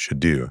aloud, should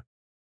do.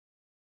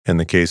 In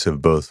the case of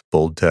both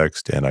bold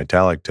text and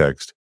italic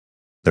text,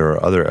 there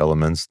are other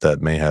elements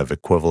that may have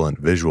equivalent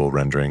visual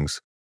renderings,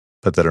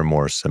 but that are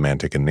more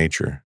semantic in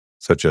nature,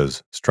 such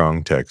as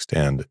strong text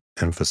and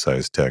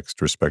emphasized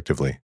text,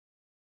 respectively.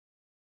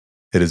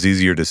 It is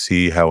easier to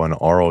see how an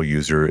oral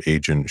user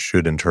agent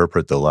should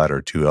interpret the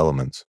latter two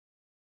elements.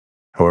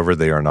 However,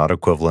 they are not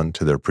equivalent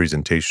to their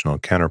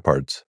presentational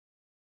counterparts.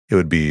 It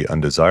would be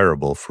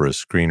undesirable for a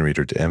screen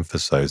reader to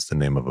emphasize the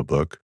name of a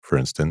book, for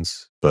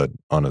instance, but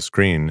on a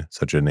screen,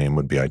 such a name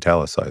would be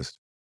italicized.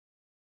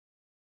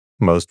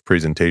 Most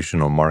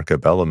presentational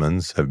markup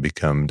elements have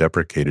become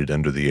deprecated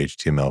under the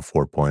HTML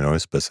 4.0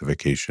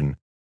 specification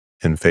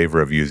in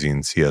favor of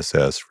using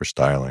CSS for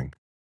styling.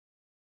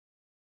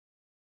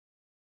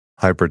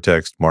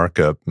 Hypertext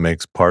markup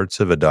makes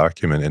parts of a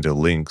document into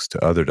links to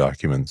other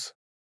documents.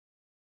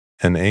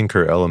 An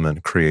anchor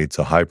element creates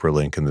a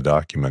hyperlink in the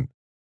document,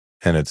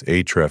 and its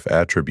href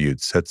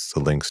attribute sets the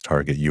link's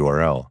target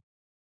URL.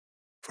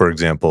 For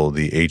example,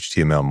 the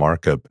HTML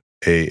markup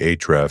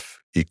ahref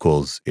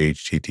equals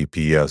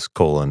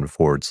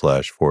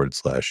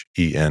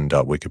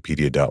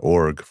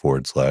https://en.wikipedia.org/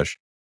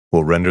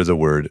 will render the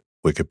word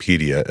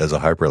Wikipedia as a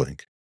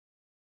hyperlink.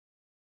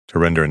 To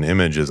render an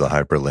image as a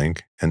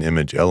hyperlink, an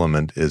image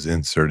element is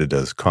inserted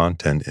as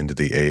content into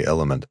the A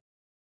element.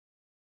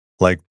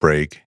 Like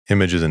break,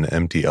 image is an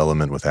empty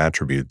element with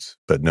attributes,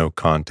 but no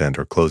content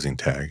or closing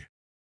tag.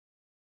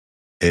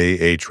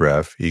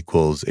 ahref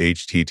equals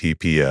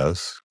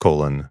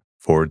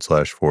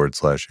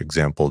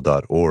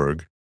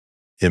https://example.org,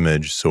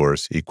 image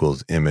source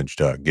equals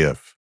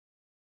image.gif.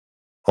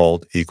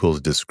 Alt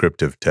equals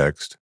descriptive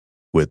text,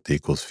 width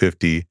equals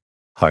 50,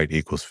 height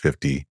equals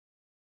 50,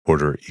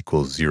 border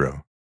equals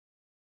 0.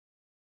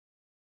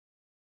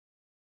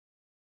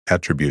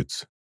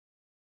 Attributes.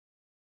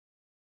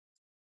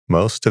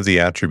 Most of the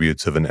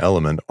attributes of an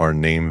element are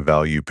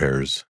name-value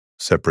pairs,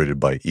 separated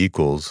by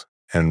equals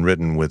and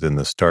written within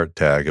the start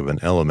tag of an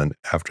element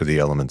after the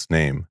element's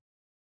name.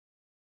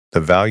 The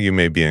value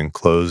may be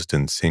enclosed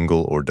in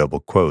single or double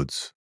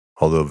quotes,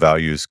 although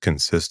values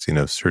consisting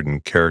of certain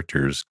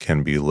characters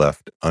can be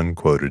left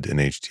unquoted in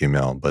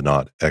HTML but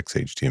not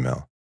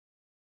XHTML.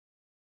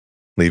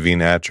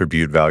 Leaving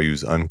attribute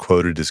values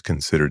unquoted is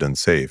considered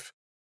unsafe.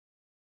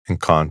 In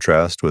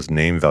contrast with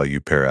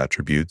name-value pair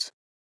attributes,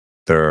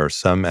 there are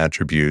some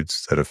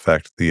attributes that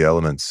affect the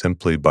element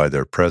simply by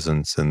their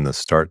presence in the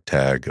start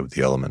tag of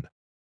the element,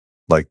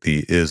 like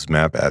the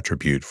isMap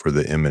attribute for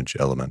the image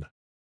element.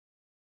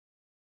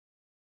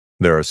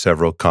 There are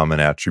several common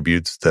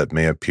attributes that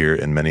may appear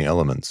in many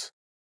elements.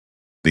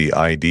 The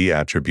ID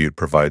attribute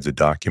provides a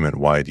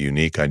document-wide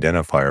unique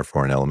identifier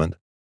for an element.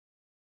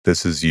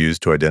 This is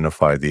used to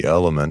identify the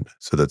element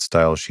so that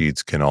style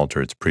sheets can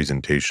alter its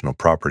presentational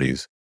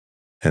properties,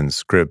 and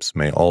scripts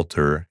may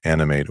alter,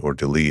 animate, or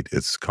delete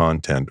its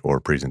content or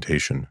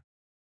presentation.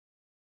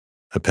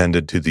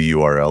 Appended to the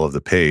URL of the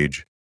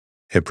page,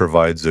 it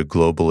provides a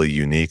globally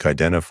unique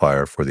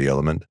identifier for the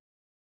element,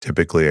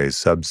 typically a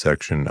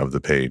subsection of the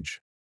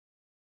page.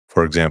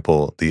 For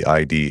example, the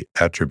ID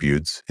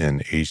attributes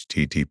in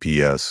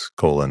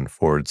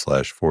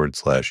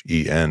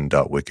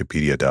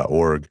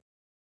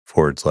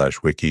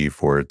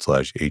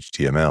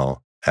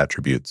https://en.wikipedia.org/wiki/HTML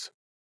attributes.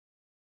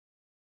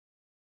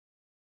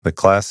 The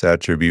class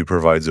attribute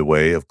provides a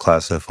way of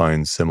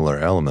classifying similar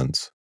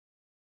elements.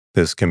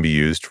 This can be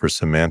used for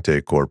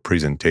semantic or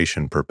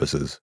presentation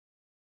purposes.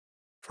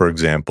 For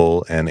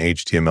example, an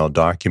HTML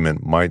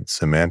document might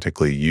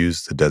semantically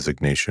use the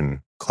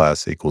designation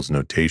class equals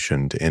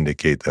notation to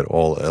indicate that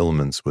all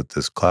elements with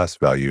this class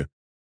value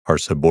are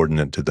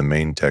subordinate to the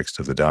main text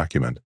of the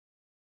document.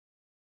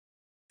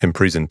 In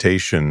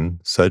presentation,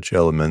 such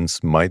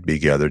elements might be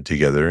gathered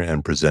together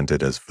and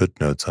presented as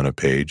footnotes on a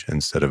page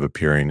instead of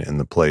appearing in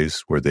the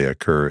place where they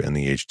occur in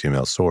the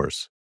HTML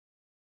source.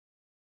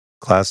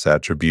 Class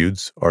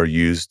attributes are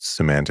used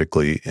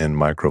semantically in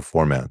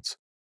microformats.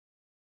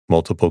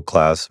 Multiple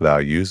class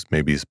values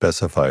may be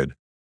specified.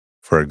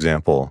 For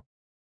example,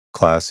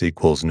 class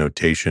equals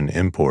notation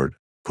import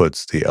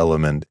puts the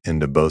element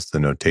into both the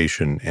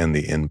notation and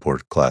the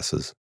import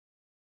classes.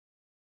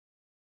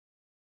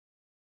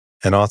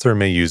 An author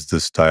may use the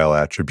style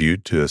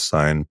attribute to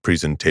assign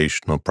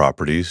presentational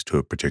properties to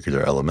a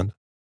particular element.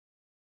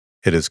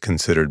 It is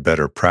considered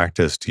better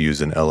practice to use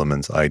an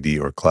element's ID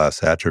or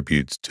class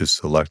attributes to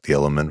select the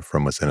element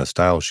from within a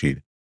style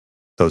sheet,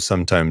 though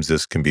sometimes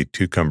this can be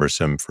too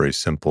cumbersome for a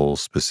simple,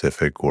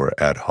 specific, or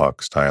ad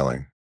hoc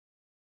styling.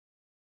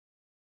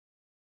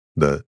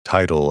 The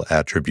title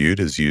attribute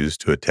is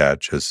used to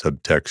attach a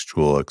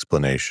subtextual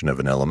explanation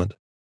of an element.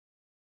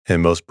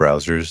 In most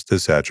browsers,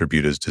 this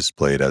attribute is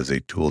displayed as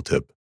a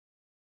tooltip.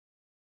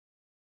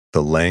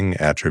 The lang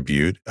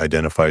attribute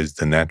identifies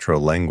the natural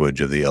language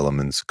of the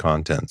element's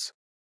contents,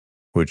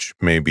 which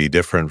may be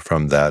different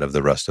from that of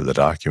the rest of the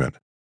document.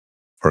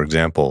 For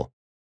example,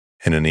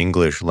 in an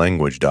English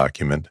language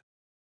document,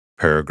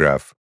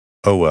 paragraph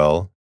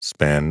OL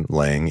span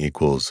lang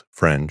equals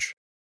French,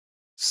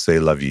 c'est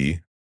la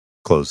vie,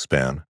 close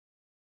span,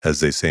 as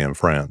they say in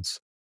France,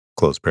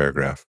 close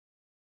paragraph.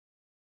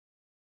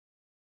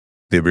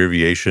 The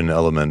abbreviation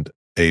element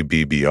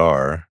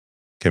ABBR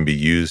can be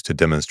used to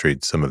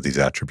demonstrate some of these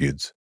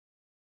attributes.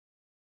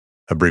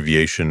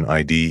 Abbreviation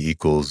ID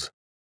equals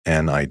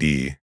an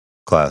ID,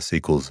 class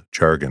equals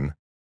jargon,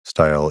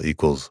 style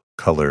equals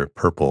color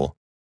purple,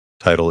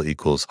 title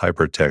equals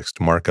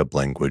hypertext markup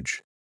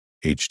language,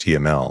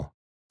 HTML,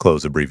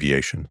 close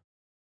abbreviation.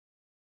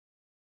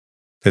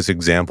 This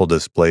example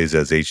displays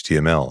as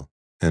HTML.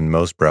 In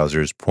most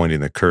browsers,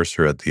 pointing the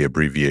cursor at the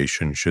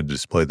abbreviation should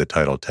display the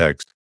title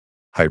text,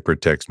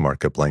 hypertext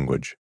markup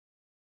language.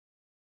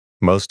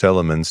 Most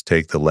elements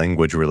take the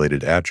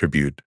language-related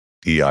attribute,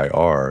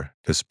 dir,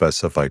 to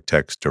specify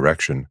text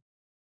direction,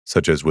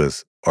 such as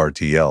with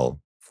RTL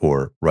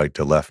for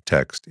right-to-left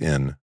text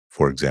in,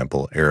 for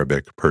example,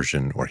 Arabic,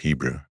 Persian, or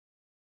Hebrew.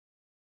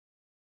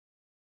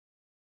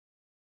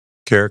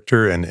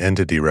 Character and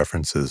entity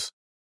references.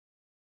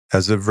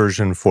 As of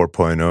version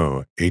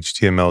 4.0,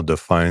 HTML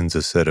defines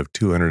a set of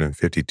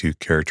 252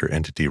 character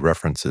entity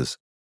references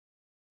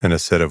and a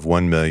set of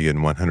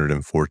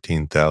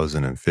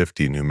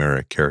 1,114,050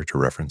 numeric character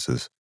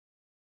references,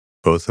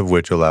 both of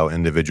which allow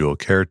individual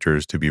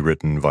characters to be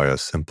written via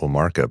simple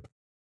markup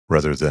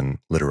rather than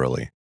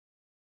literally.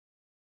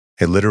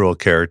 A literal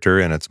character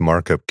and its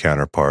markup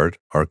counterpart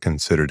are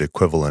considered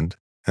equivalent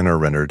and are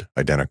rendered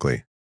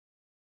identically.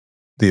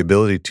 The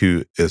ability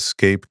to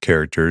escape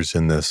characters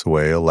in this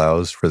way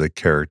allows for the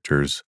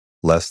characters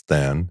less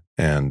than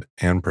and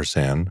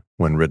ampersand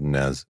when written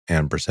as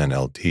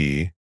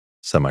 &LT,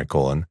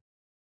 semicolon,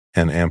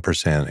 and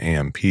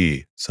 &AMP,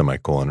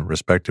 semicolon,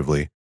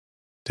 respectively,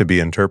 to be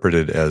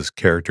interpreted as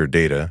character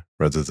data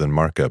rather than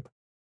markup.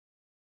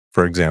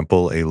 For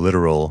example, a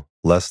literal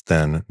less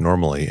than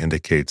normally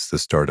indicates the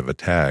start of a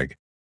tag,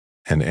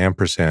 and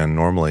ampersand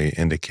normally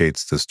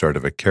indicates the start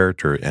of a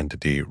character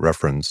entity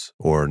reference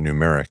or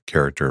numeric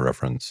character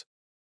reference.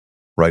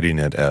 Writing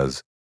it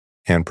as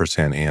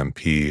 &AMP,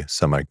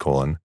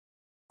 semicolon,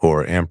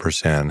 or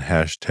ampersand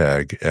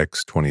hashtag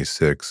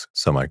x26,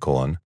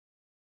 semicolon,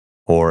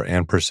 or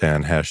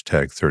ampersand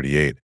hashtag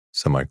 38,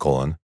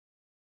 semicolon,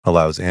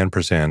 allows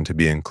ampersand to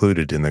be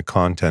included in the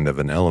content of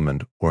an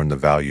element or in the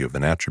value of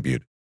an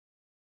attribute.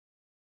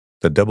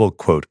 The double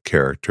quote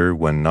character,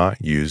 when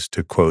not used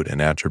to quote an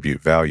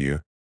attribute value,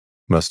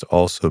 must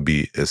also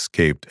be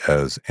escaped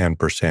as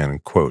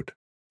ampersand quote,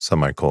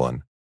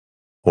 semicolon,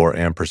 or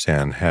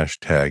ampersand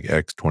hashtag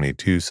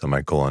x22,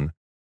 semicolon,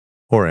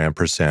 or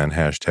ampersand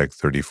hashtag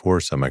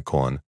 34,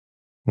 semicolon,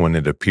 when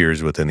it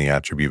appears within the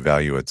attribute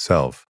value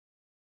itself.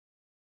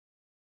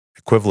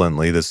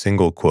 Equivalently, the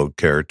single quote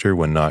character,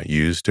 when not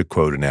used to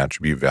quote an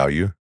attribute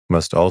value,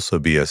 must also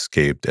be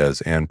escaped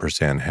as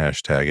ampersand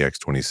hashtag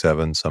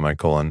x27,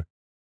 semicolon,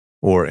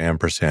 or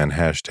ampersand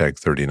hashtag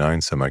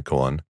 39,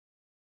 semicolon,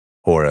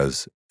 or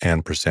as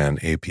ampersand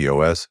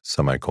APOS,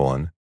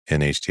 semicolon,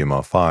 in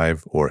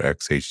HTML5 or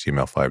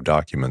XHTML5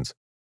 documents,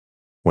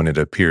 when it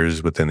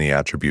appears within the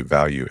attribute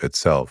value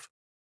itself.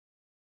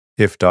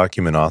 If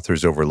document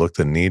authors overlook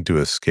the need to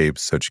escape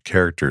such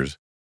characters,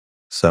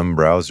 some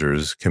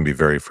browsers can be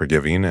very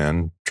forgiving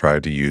and try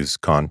to use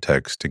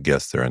context to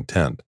guess their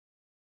intent.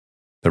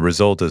 The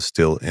result is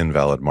still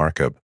invalid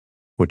markup,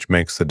 which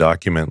makes the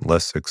document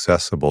less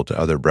accessible to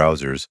other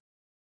browsers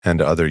and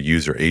to other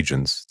user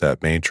agents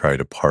that may try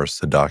to parse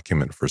the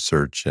document for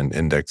search and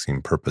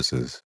indexing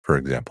purposes, for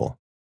example.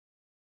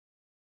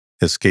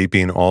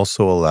 Escaping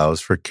also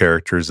allows for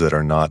characters that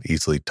are not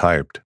easily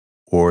typed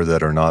or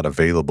that are not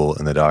available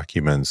in the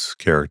document's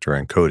character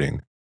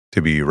encoding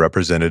to be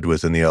represented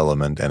within the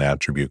element and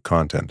attribute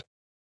content.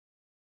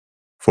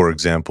 For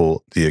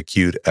example, the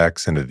acute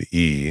accented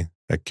E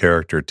a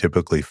character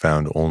typically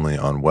found only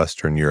on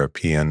Western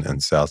European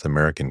and South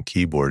American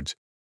keyboards,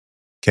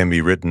 can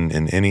be written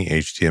in any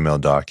HTML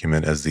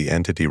document as the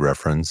entity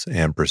reference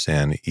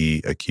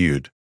 &e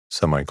acute,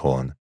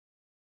 semicolon,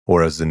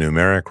 or as the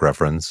numeric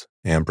reference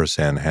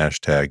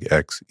hashtag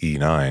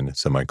XE9,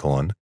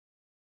 semicolon,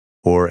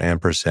 or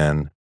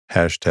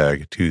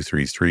hashtag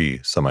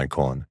 233,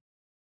 semicolon,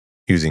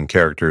 using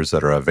characters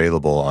that are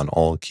available on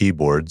all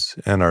keyboards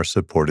and are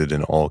supported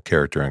in all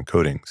character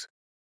encodings.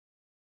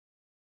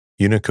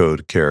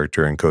 Unicode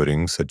character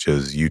encodings such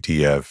as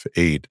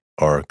UTF-8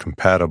 are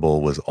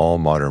compatible with all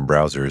modern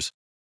browsers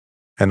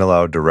and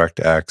allow direct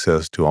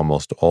access to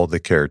almost all the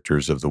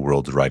characters of the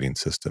world's writing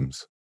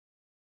systems.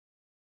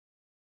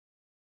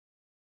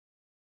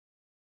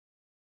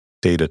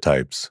 Data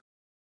types.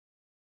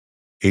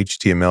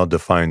 HTML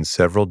defines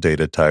several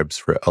data types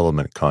for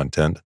element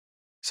content,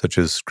 such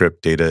as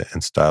script data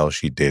and style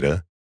sheet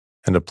data,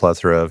 and a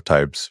plethora of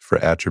types for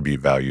attribute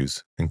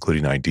values,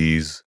 including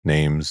IDs,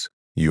 names,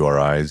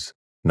 URIs,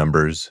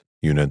 numbers,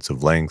 units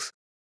of length,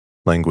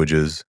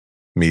 languages,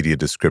 media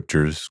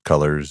descriptors,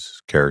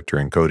 colors, character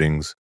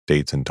encodings,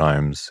 dates and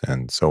times,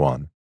 and so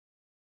on.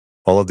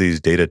 All of these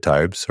data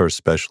types are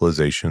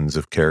specializations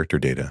of character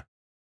data.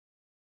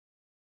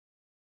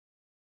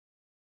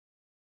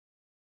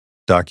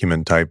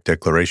 Document type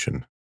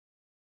declaration.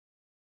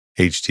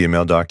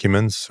 HTML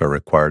documents are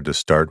required to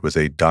start with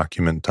a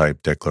document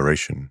type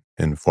declaration,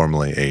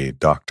 informally a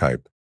doc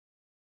type.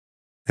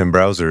 In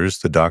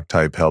browsers, the doc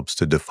type helps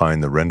to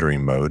define the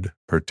rendering mode,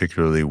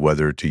 particularly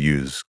whether to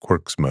use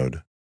Quirks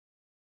mode.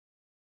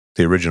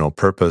 The original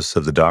purpose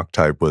of the doc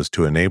type was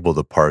to enable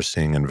the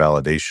parsing and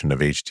validation of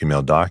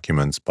HTML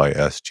documents by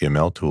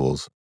SGML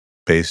tools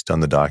based on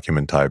the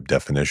document type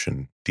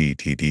definition,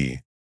 DTD.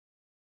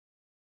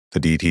 The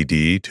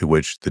DTD to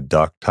which the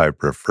doc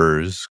type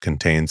refers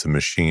contains a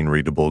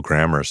machine-readable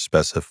grammar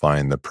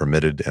specifying the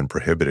permitted and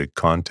prohibited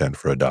content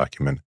for a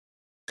document,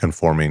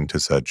 conforming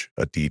to such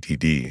a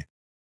DTD.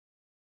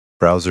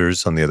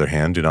 Browsers, on the other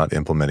hand, do not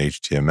implement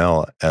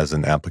HTML as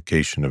an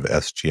application of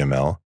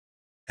SGML,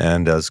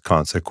 and as a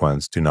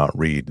consequence do not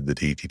read the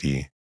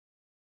DTD.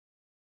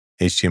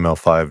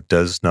 HTML5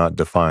 does not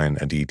define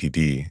a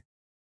DTD.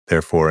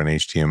 Therefore, in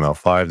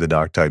HTML5, the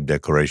doc type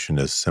declaration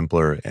is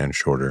simpler and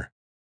shorter.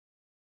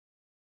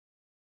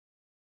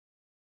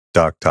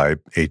 Doc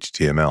type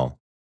HTML.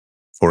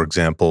 For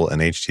example, an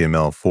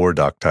HTML4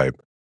 doc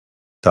type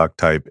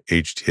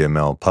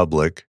HTML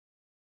public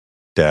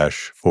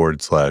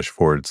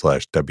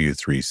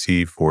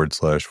 //w3c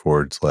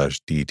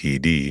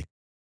 //DTD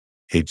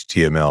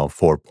HTML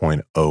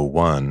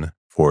 4.01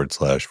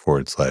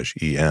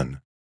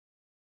 //en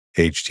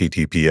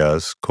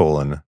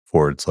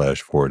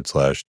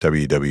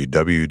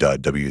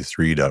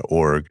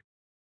https://www.w3.org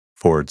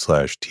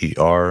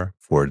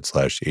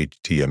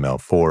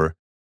 /tr/HTML4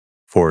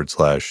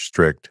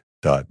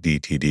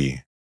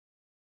 /strict.dtd.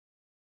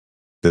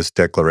 This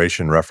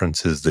declaration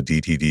references the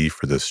DTD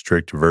for the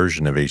strict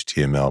version of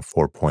HTML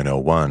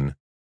 4.01.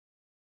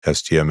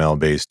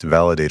 HTML-based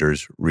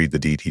validators read the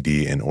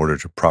DTD in order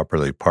to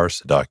properly parse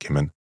the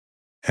document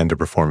and to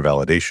perform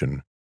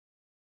validation.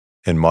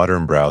 In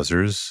modern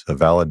browsers, a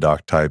valid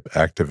doc type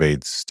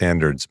activates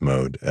standards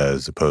mode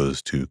as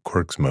opposed to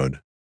Quirks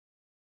mode.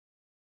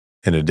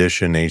 In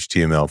addition,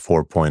 HTML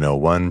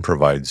 4.01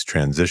 provides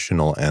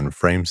transitional and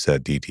frameset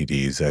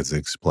DTDs as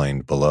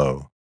explained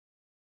below.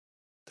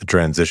 The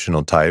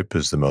transitional type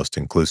is the most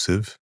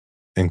inclusive,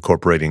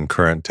 incorporating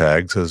current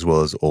tags as well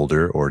as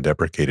older or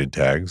deprecated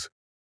tags,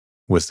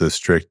 with the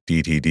strict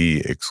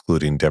DTD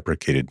excluding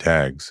deprecated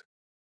tags.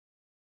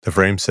 The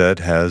frameset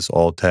has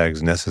all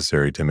tags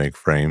necessary to make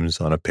frames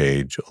on a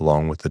page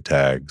along with the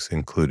tags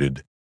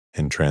included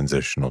in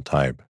transitional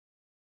type.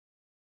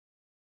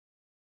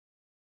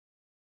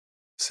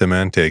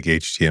 Semantic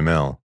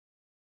HTML.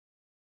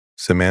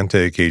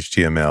 Semantic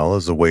HTML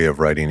is a way of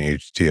writing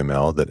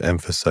HTML that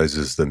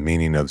emphasizes the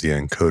meaning of the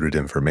encoded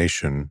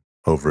information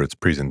over its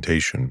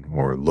presentation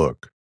or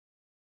look.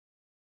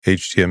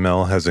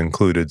 HTML has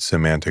included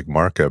semantic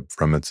markup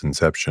from its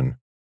inception,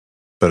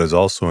 but has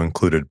also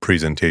included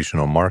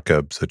presentational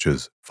markup such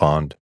as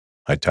font,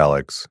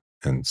 italics,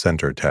 and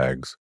center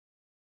tags.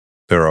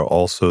 There are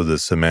also the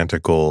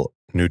semantical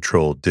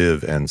neutral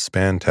div and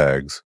span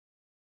tags.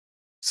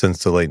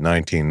 Since the late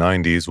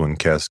 1990s, when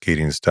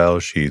cascading style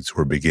sheets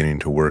were beginning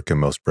to work in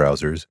most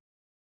browsers,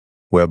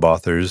 web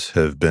authors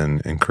have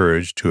been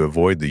encouraged to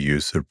avoid the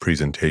use of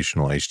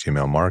presentational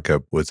HTML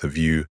markup with a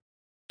view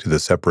to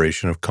the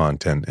separation of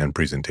content and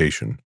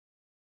presentation.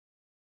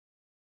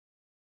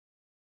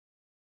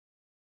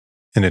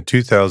 In a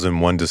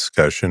 2001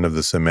 discussion of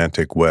the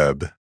semantic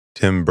web,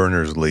 Tim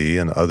Berners-Lee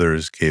and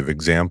others gave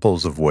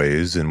examples of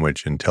ways in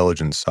which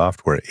intelligent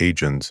software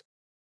agents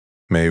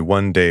may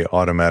one day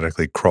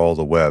automatically crawl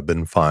the web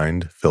and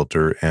find,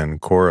 filter,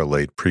 and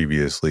correlate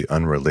previously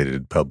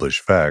unrelated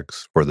published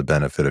facts for the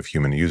benefit of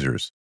human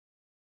users.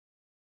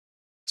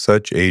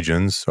 Such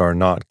agents are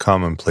not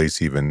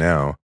commonplace even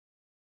now,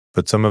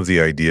 but some of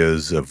the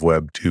ideas of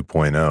Web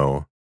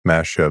 2.0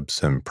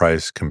 mashups and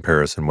price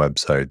comparison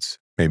websites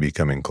may be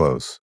coming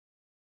close.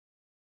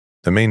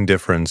 The main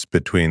difference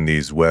between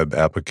these web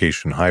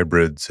application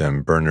hybrids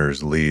and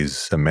Berners-Lee's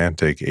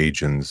semantic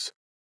agents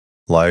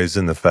lies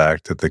in the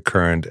fact that the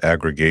current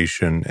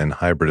aggregation and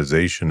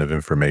hybridization of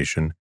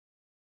information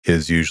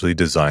is usually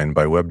designed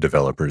by web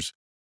developers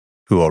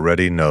who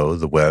already know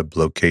the web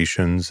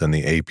locations and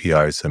the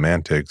API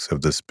semantics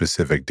of the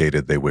specific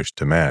data they wish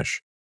to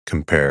mash,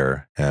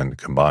 compare, and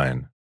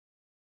combine.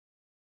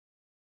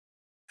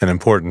 An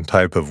important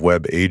type of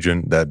web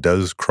agent that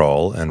does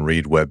crawl and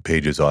read web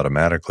pages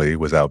automatically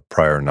without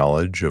prior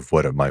knowledge of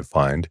what it might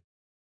find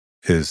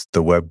is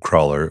the web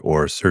crawler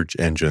or search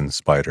engine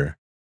spider.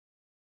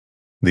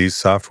 These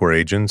software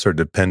agents are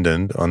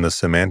dependent on the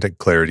semantic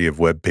clarity of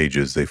web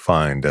pages they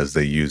find as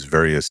they use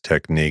various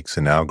techniques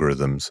and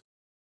algorithms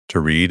to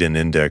read and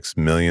index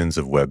millions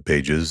of web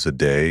pages a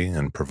day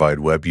and provide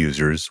web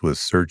users with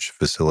search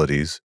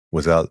facilities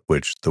without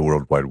which the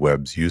World Wide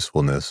Web's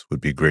usefulness would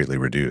be greatly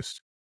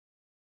reduced.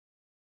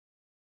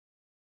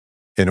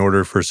 In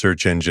order for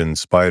search engine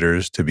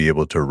spiders to be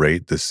able to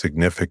rate the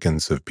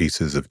significance of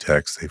pieces of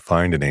text they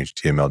find in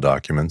HTML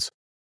documents,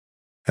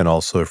 and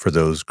also for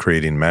those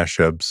creating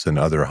mashups and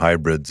other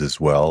hybrids as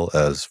well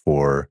as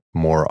for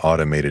more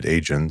automated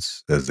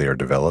agents as they are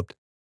developed,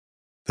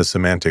 the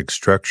semantic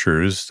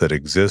structures that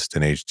exist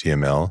in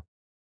HTML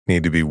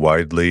need to be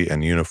widely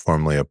and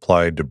uniformly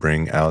applied to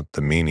bring out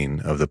the meaning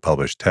of the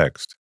published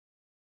text.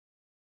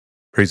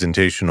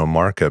 Presentational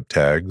markup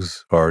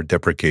tags are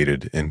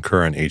deprecated in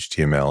current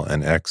HTML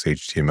and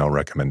XHTML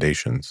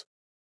recommendations.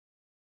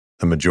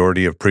 The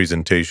majority of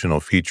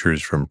presentational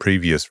features from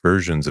previous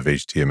versions of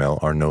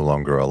HTML are no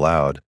longer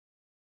allowed,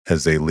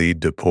 as they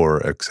lead to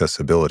poor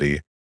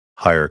accessibility,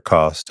 higher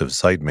cost of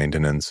site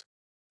maintenance,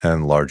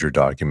 and larger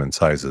document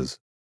sizes.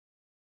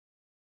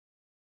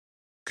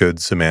 Good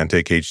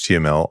semantic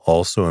HTML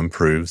also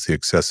improves the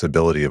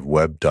accessibility of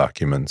web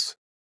documents.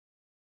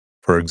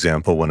 For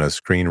example, when a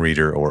screen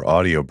reader or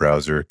audio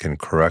browser can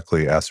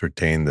correctly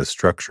ascertain the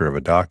structure of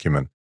a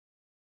document,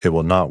 it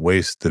will not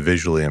waste the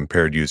visually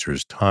impaired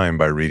user's time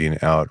by reading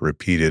out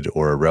repeated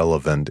or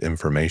irrelevant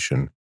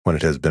information when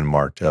it has been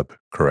marked up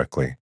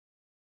correctly.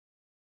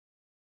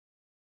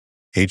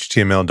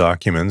 HTML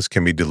documents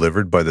can be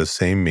delivered by the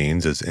same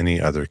means as any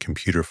other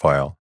computer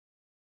file.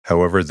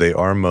 However, they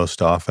are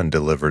most often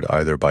delivered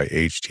either by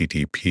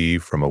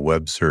HTTP from a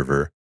web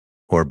server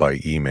or by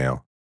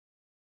email.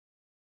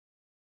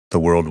 The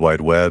World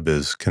Wide Web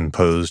is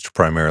composed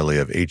primarily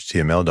of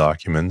HTML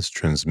documents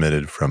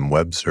transmitted from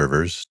web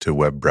servers to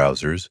web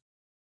browsers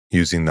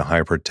using the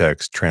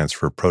Hypertext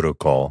Transfer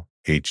Protocol,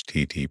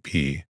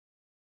 HTTP.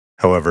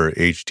 However,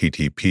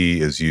 HTTP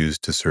is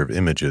used to serve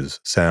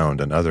images,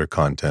 sound, and other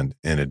content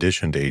in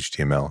addition to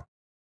HTML.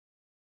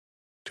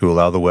 To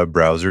allow the web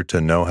browser to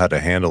know how to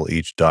handle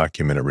each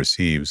document it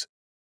receives,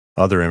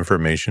 other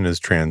information is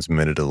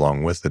transmitted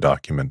along with the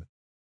document.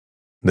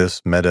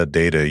 This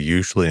metadata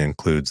usually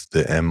includes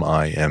the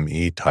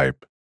MIME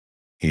type,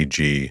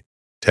 e.g.,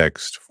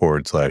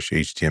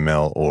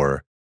 text/HTML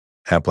or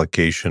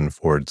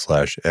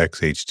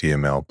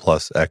application/XHTML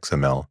plus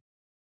XML,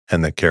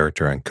 and the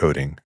character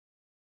encoding.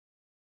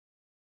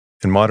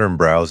 In modern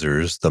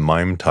browsers, the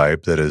MIME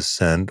type that is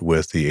sent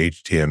with the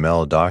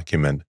HTML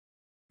document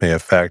may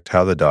affect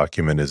how the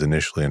document is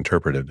initially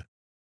interpreted.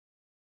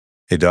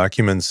 A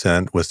document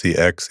sent with the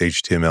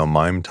XHTML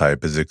MIME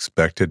type is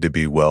expected to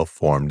be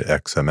well-formed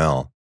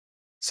XML.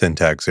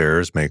 Syntax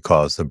errors may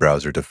cause the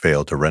browser to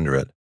fail to render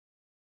it.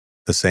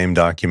 The same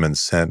document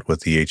sent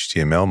with the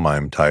HTML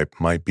MIME type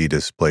might be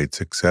displayed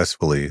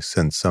successfully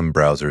since some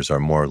browsers are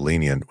more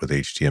lenient with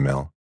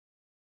HTML.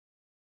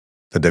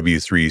 The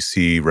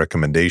W3C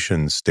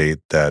recommendations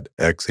state that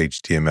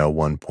XHTML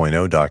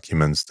 1.0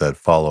 documents that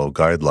follow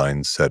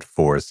guidelines set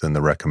forth in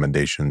the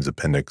recommendations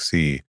Appendix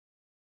C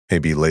may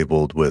be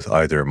labeled with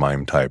either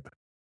MIME type.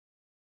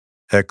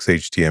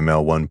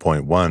 XHTML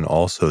 1.1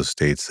 also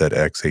states that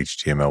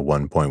XHTML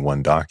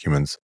 1.1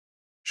 documents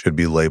should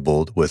be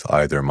labeled with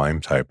either MIME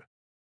type.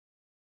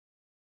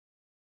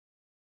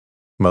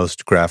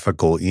 Most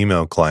graphical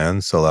email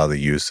clients allow the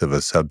use of a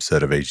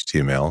subset of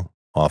HTML,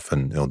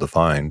 often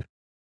ill-defined,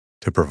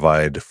 to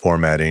provide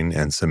formatting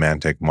and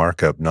semantic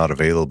markup not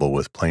available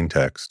with plain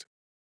text.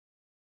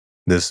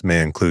 This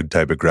may include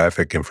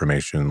typographic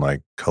information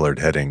like colored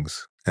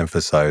headings,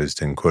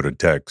 emphasized in quoted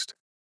text,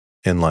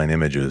 inline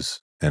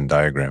images, and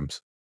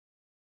diagrams.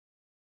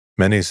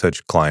 Many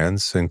such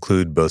clients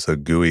include both a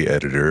GUI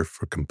editor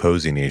for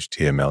composing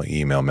HTML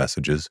email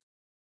messages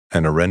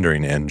and a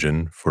rendering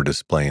engine for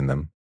displaying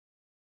them.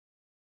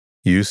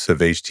 Use of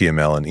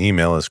HTML in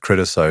email is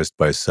criticized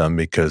by some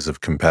because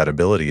of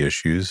compatibility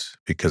issues,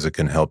 because it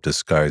can help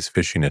disguise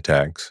phishing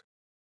attacks,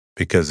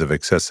 because of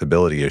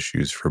accessibility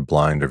issues for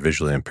blind or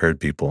visually impaired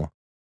people,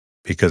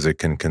 because it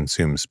can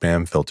consume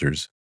spam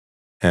filters,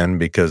 and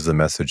because the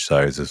message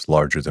size is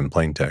larger than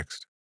plain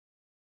text.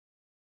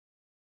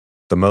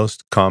 The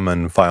most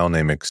common file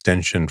name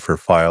extension for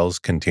files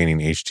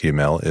containing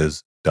HTML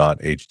is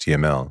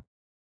 .html.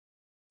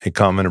 A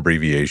common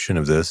abbreviation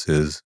of this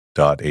is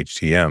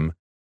 .htm,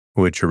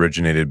 which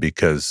originated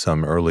because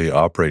some early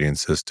operating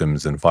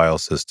systems and file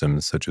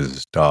systems such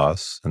as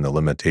DOS and the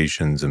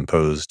limitations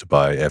imposed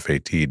by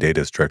FAT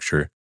data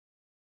structure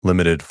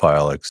limited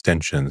file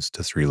extensions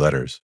to 3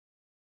 letters.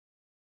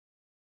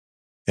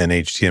 An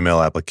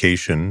HTML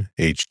application,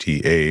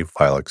 HTA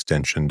file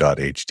extension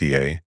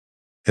 .hta,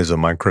 is a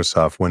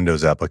Microsoft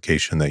Windows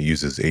application that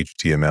uses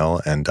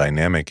HTML and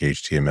dynamic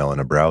HTML in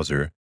a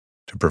browser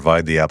to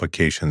provide the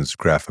application's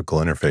graphical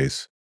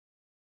interface.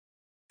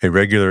 A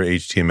regular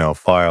HTML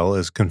file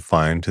is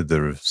confined to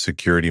the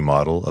security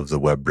model of the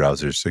web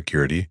browser's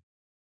security,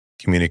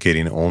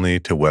 communicating only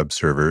to web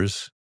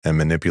servers and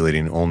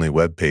manipulating only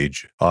web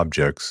page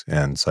objects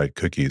and site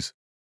cookies.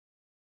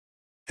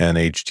 An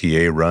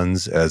HTA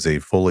runs as a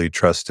fully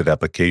trusted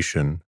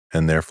application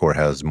and therefore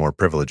has more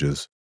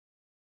privileges,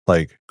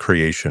 like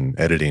creation,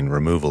 editing,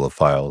 removal of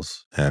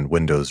files, and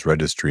Windows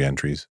registry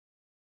entries.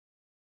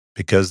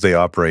 Because they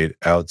operate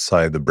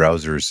outside the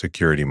browser's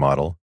security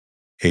model,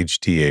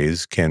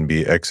 HTAs can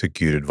be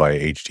executed via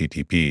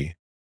HTTP,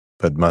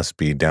 but must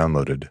be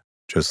downloaded,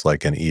 just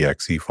like an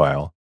exe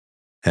file,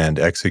 and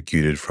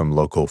executed from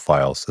local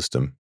file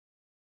system.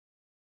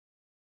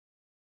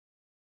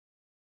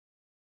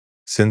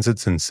 Since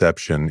its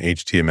inception,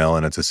 HTML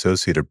and its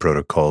associated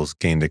protocols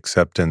gained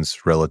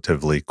acceptance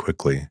relatively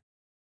quickly.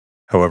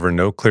 However,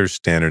 no clear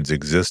standards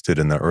existed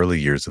in the early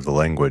years of the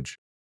language.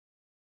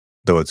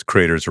 Though its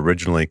creators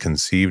originally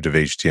conceived of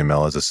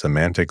HTML as a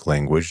semantic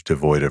language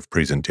devoid of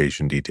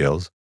presentation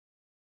details,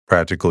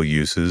 practical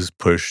uses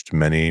pushed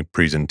many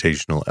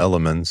presentational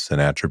elements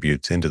and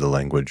attributes into the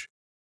language,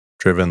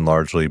 driven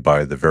largely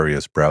by the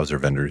various browser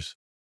vendors.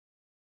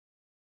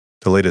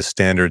 The latest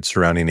standards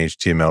surrounding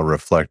HTML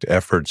reflect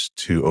efforts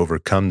to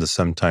overcome the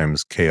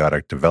sometimes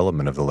chaotic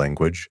development of the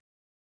language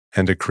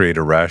and to create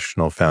a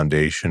rational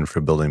foundation for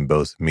building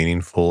both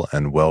meaningful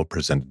and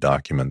well-presented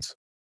documents.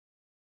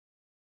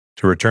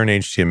 To return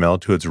HTML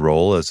to its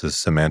role as a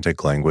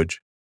semantic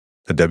language,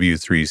 the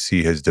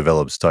W3C has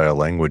developed style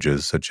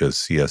languages such as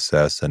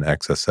CSS and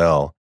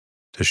XSL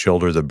to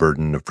shoulder the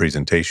burden of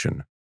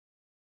presentation.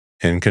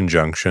 In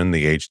conjunction,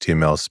 the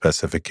HTML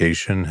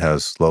specification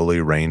has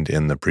slowly reined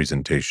in the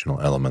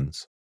presentational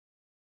elements.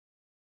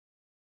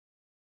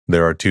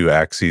 There are 2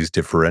 axes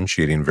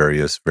differentiating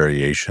various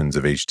variations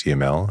of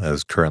HTML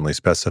as currently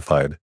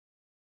specified: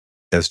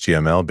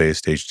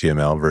 SGML-based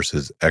HTML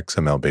versus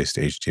XML-based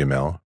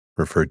HTML,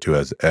 referred to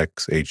as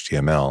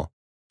XHTML,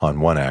 on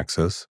one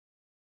axis,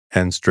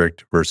 and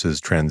strict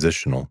versus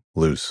transitional,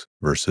 loose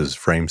versus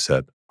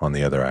frameset on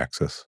the other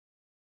axis.